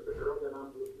that I'm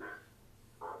with now,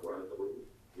 I run through,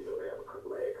 they have a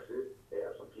couple of exes. They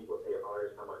have some people, they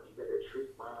always talking about, you better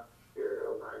treat my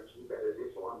girl right, you better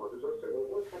this, so I'm going to do something.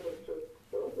 Well, what happened to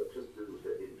the other two dudes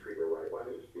that didn't treat her right? Why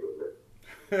do you still live?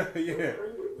 Yeah.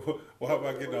 Well, how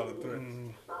about getting all the threats?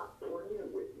 Stop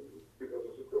playing with me,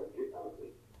 because it's going to get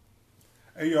ugly.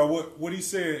 Hey, y'all, what he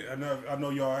said, I know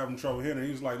y'all having trouble hearing it.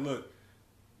 He was like, look,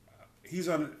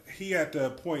 he at the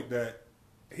point that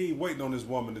he waiting on this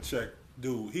woman to check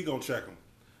dude. He gonna check him,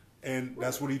 and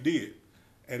that's what he did.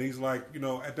 And he's like,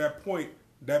 at that point,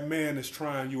 that man is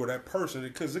trying you, or that person,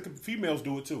 because females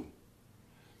do it too.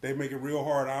 They make it real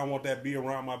hard. I don't want that be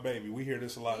around my baby. We hear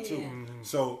this a lot too.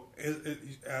 So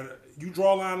you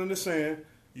draw a line in the sand.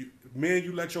 Men,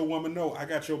 you let your woman know, I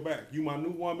got your back. You my new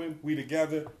woman. We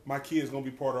together. My kid's gonna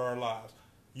be part of our lives.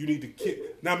 You need to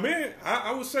kick. Now, men,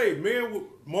 I would say men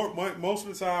most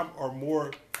of the time are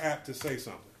more apt to say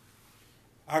something.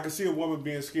 I can see a woman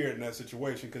being scared in that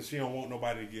situation because she don't want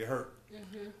nobody to get hurt.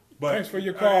 But thanks for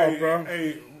your call, bro.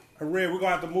 Hey, Red, we're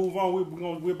gonna have to move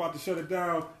on. We're about to shut it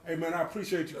down. Hey, man, I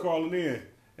appreciate you calling in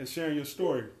and sharing your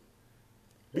story.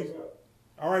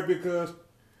 All right, because.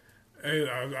 Hey,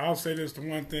 I'll say this: the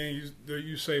one thing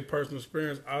you say, personal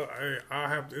experience. I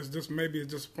have. It's just maybe it's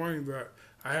disappointing that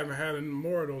I haven't had any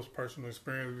more of those personal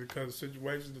experiences because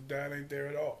situations the dad ain't there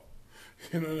at all.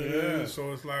 You know what I mean?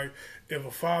 So it's like if a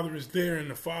father is there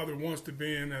and the father wants to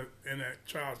be in that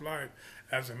child's life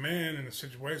as a man in a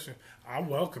situation, I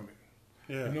welcome it.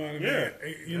 Yeah. You know what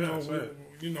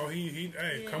I mean? He.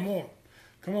 Hey, come on.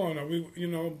 Now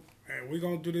we're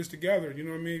gonna do this together. You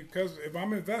know what I mean? Because if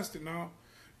I'm invested now.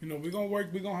 We're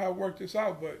gonna have work this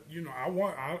out, but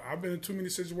I've been in too many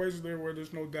situations there where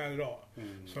there's no doubt at all.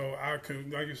 So I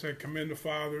can, like you said, commend the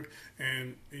father,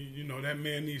 and that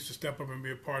man needs to step up and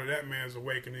be a part of that man's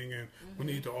awakening, and we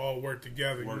need to all work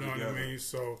together. What I mean?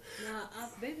 So now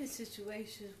I've been in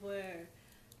situations where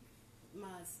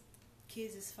my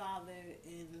kids' father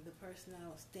and the person I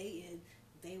was dating,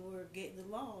 they were getting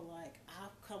along. Like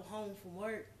I'll come home from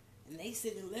work. And they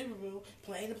sit in the living room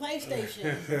playing the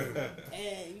PlayStation.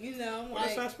 And, I'm like...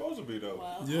 That's not supposed to be, though.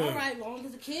 Well, all right, long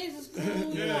as the kids is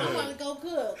cool, I'm about to go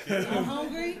cook. I'm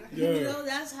hungry.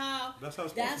 That's how I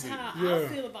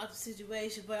feel about the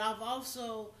situation. But I've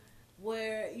also,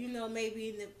 where,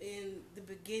 maybe in the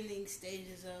beginning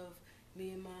stages of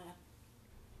me and my,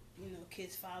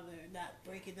 kid's father not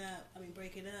breaking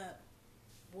up,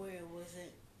 where it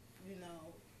wasn't,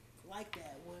 like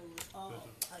that, where it was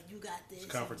you got this,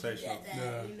 it's confrontational,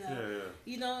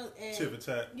 and tip and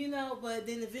tat, but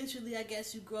then eventually I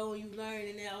guess you grow and you learn,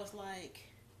 and then I was like,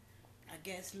 I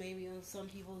guess maybe on some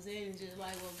people's end it's just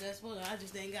like, well, guess what, I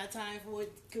just ain't got time for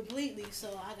it completely,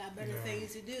 so I got better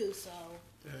things to do. So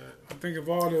I think if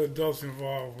all the adults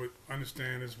involved would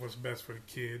understand is what's best for the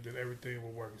kid, that everything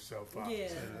will work itself out.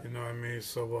 Yeah. You know what I mean?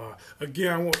 So,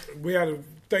 again, we had to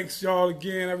thanks y'all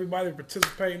again, everybody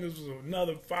participating. This was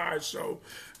another fire show.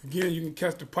 Again, you can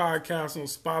catch the podcast on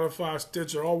Spotify,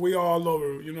 Stitcher, we all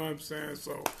over, you know what I'm saying?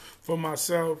 So, for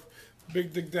myself,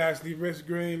 Big Dick Dashley, Rich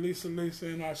Green, Lisa,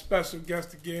 and our special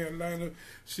guest again, Lena.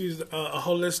 She's a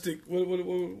holistic,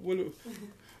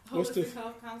 Holistic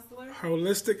health counselor.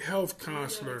 Holistic health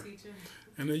counselor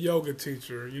and a yoga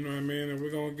teacher. You know what I mean? And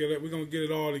we're gonna get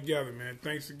it all together, man.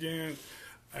 Thanks again,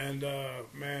 and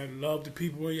man, love the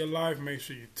people in your life. Make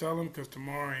sure you tell them because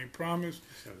tomorrow ain't promised.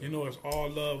 It's all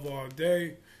love all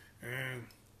day, and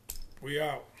we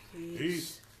out.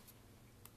 Peace.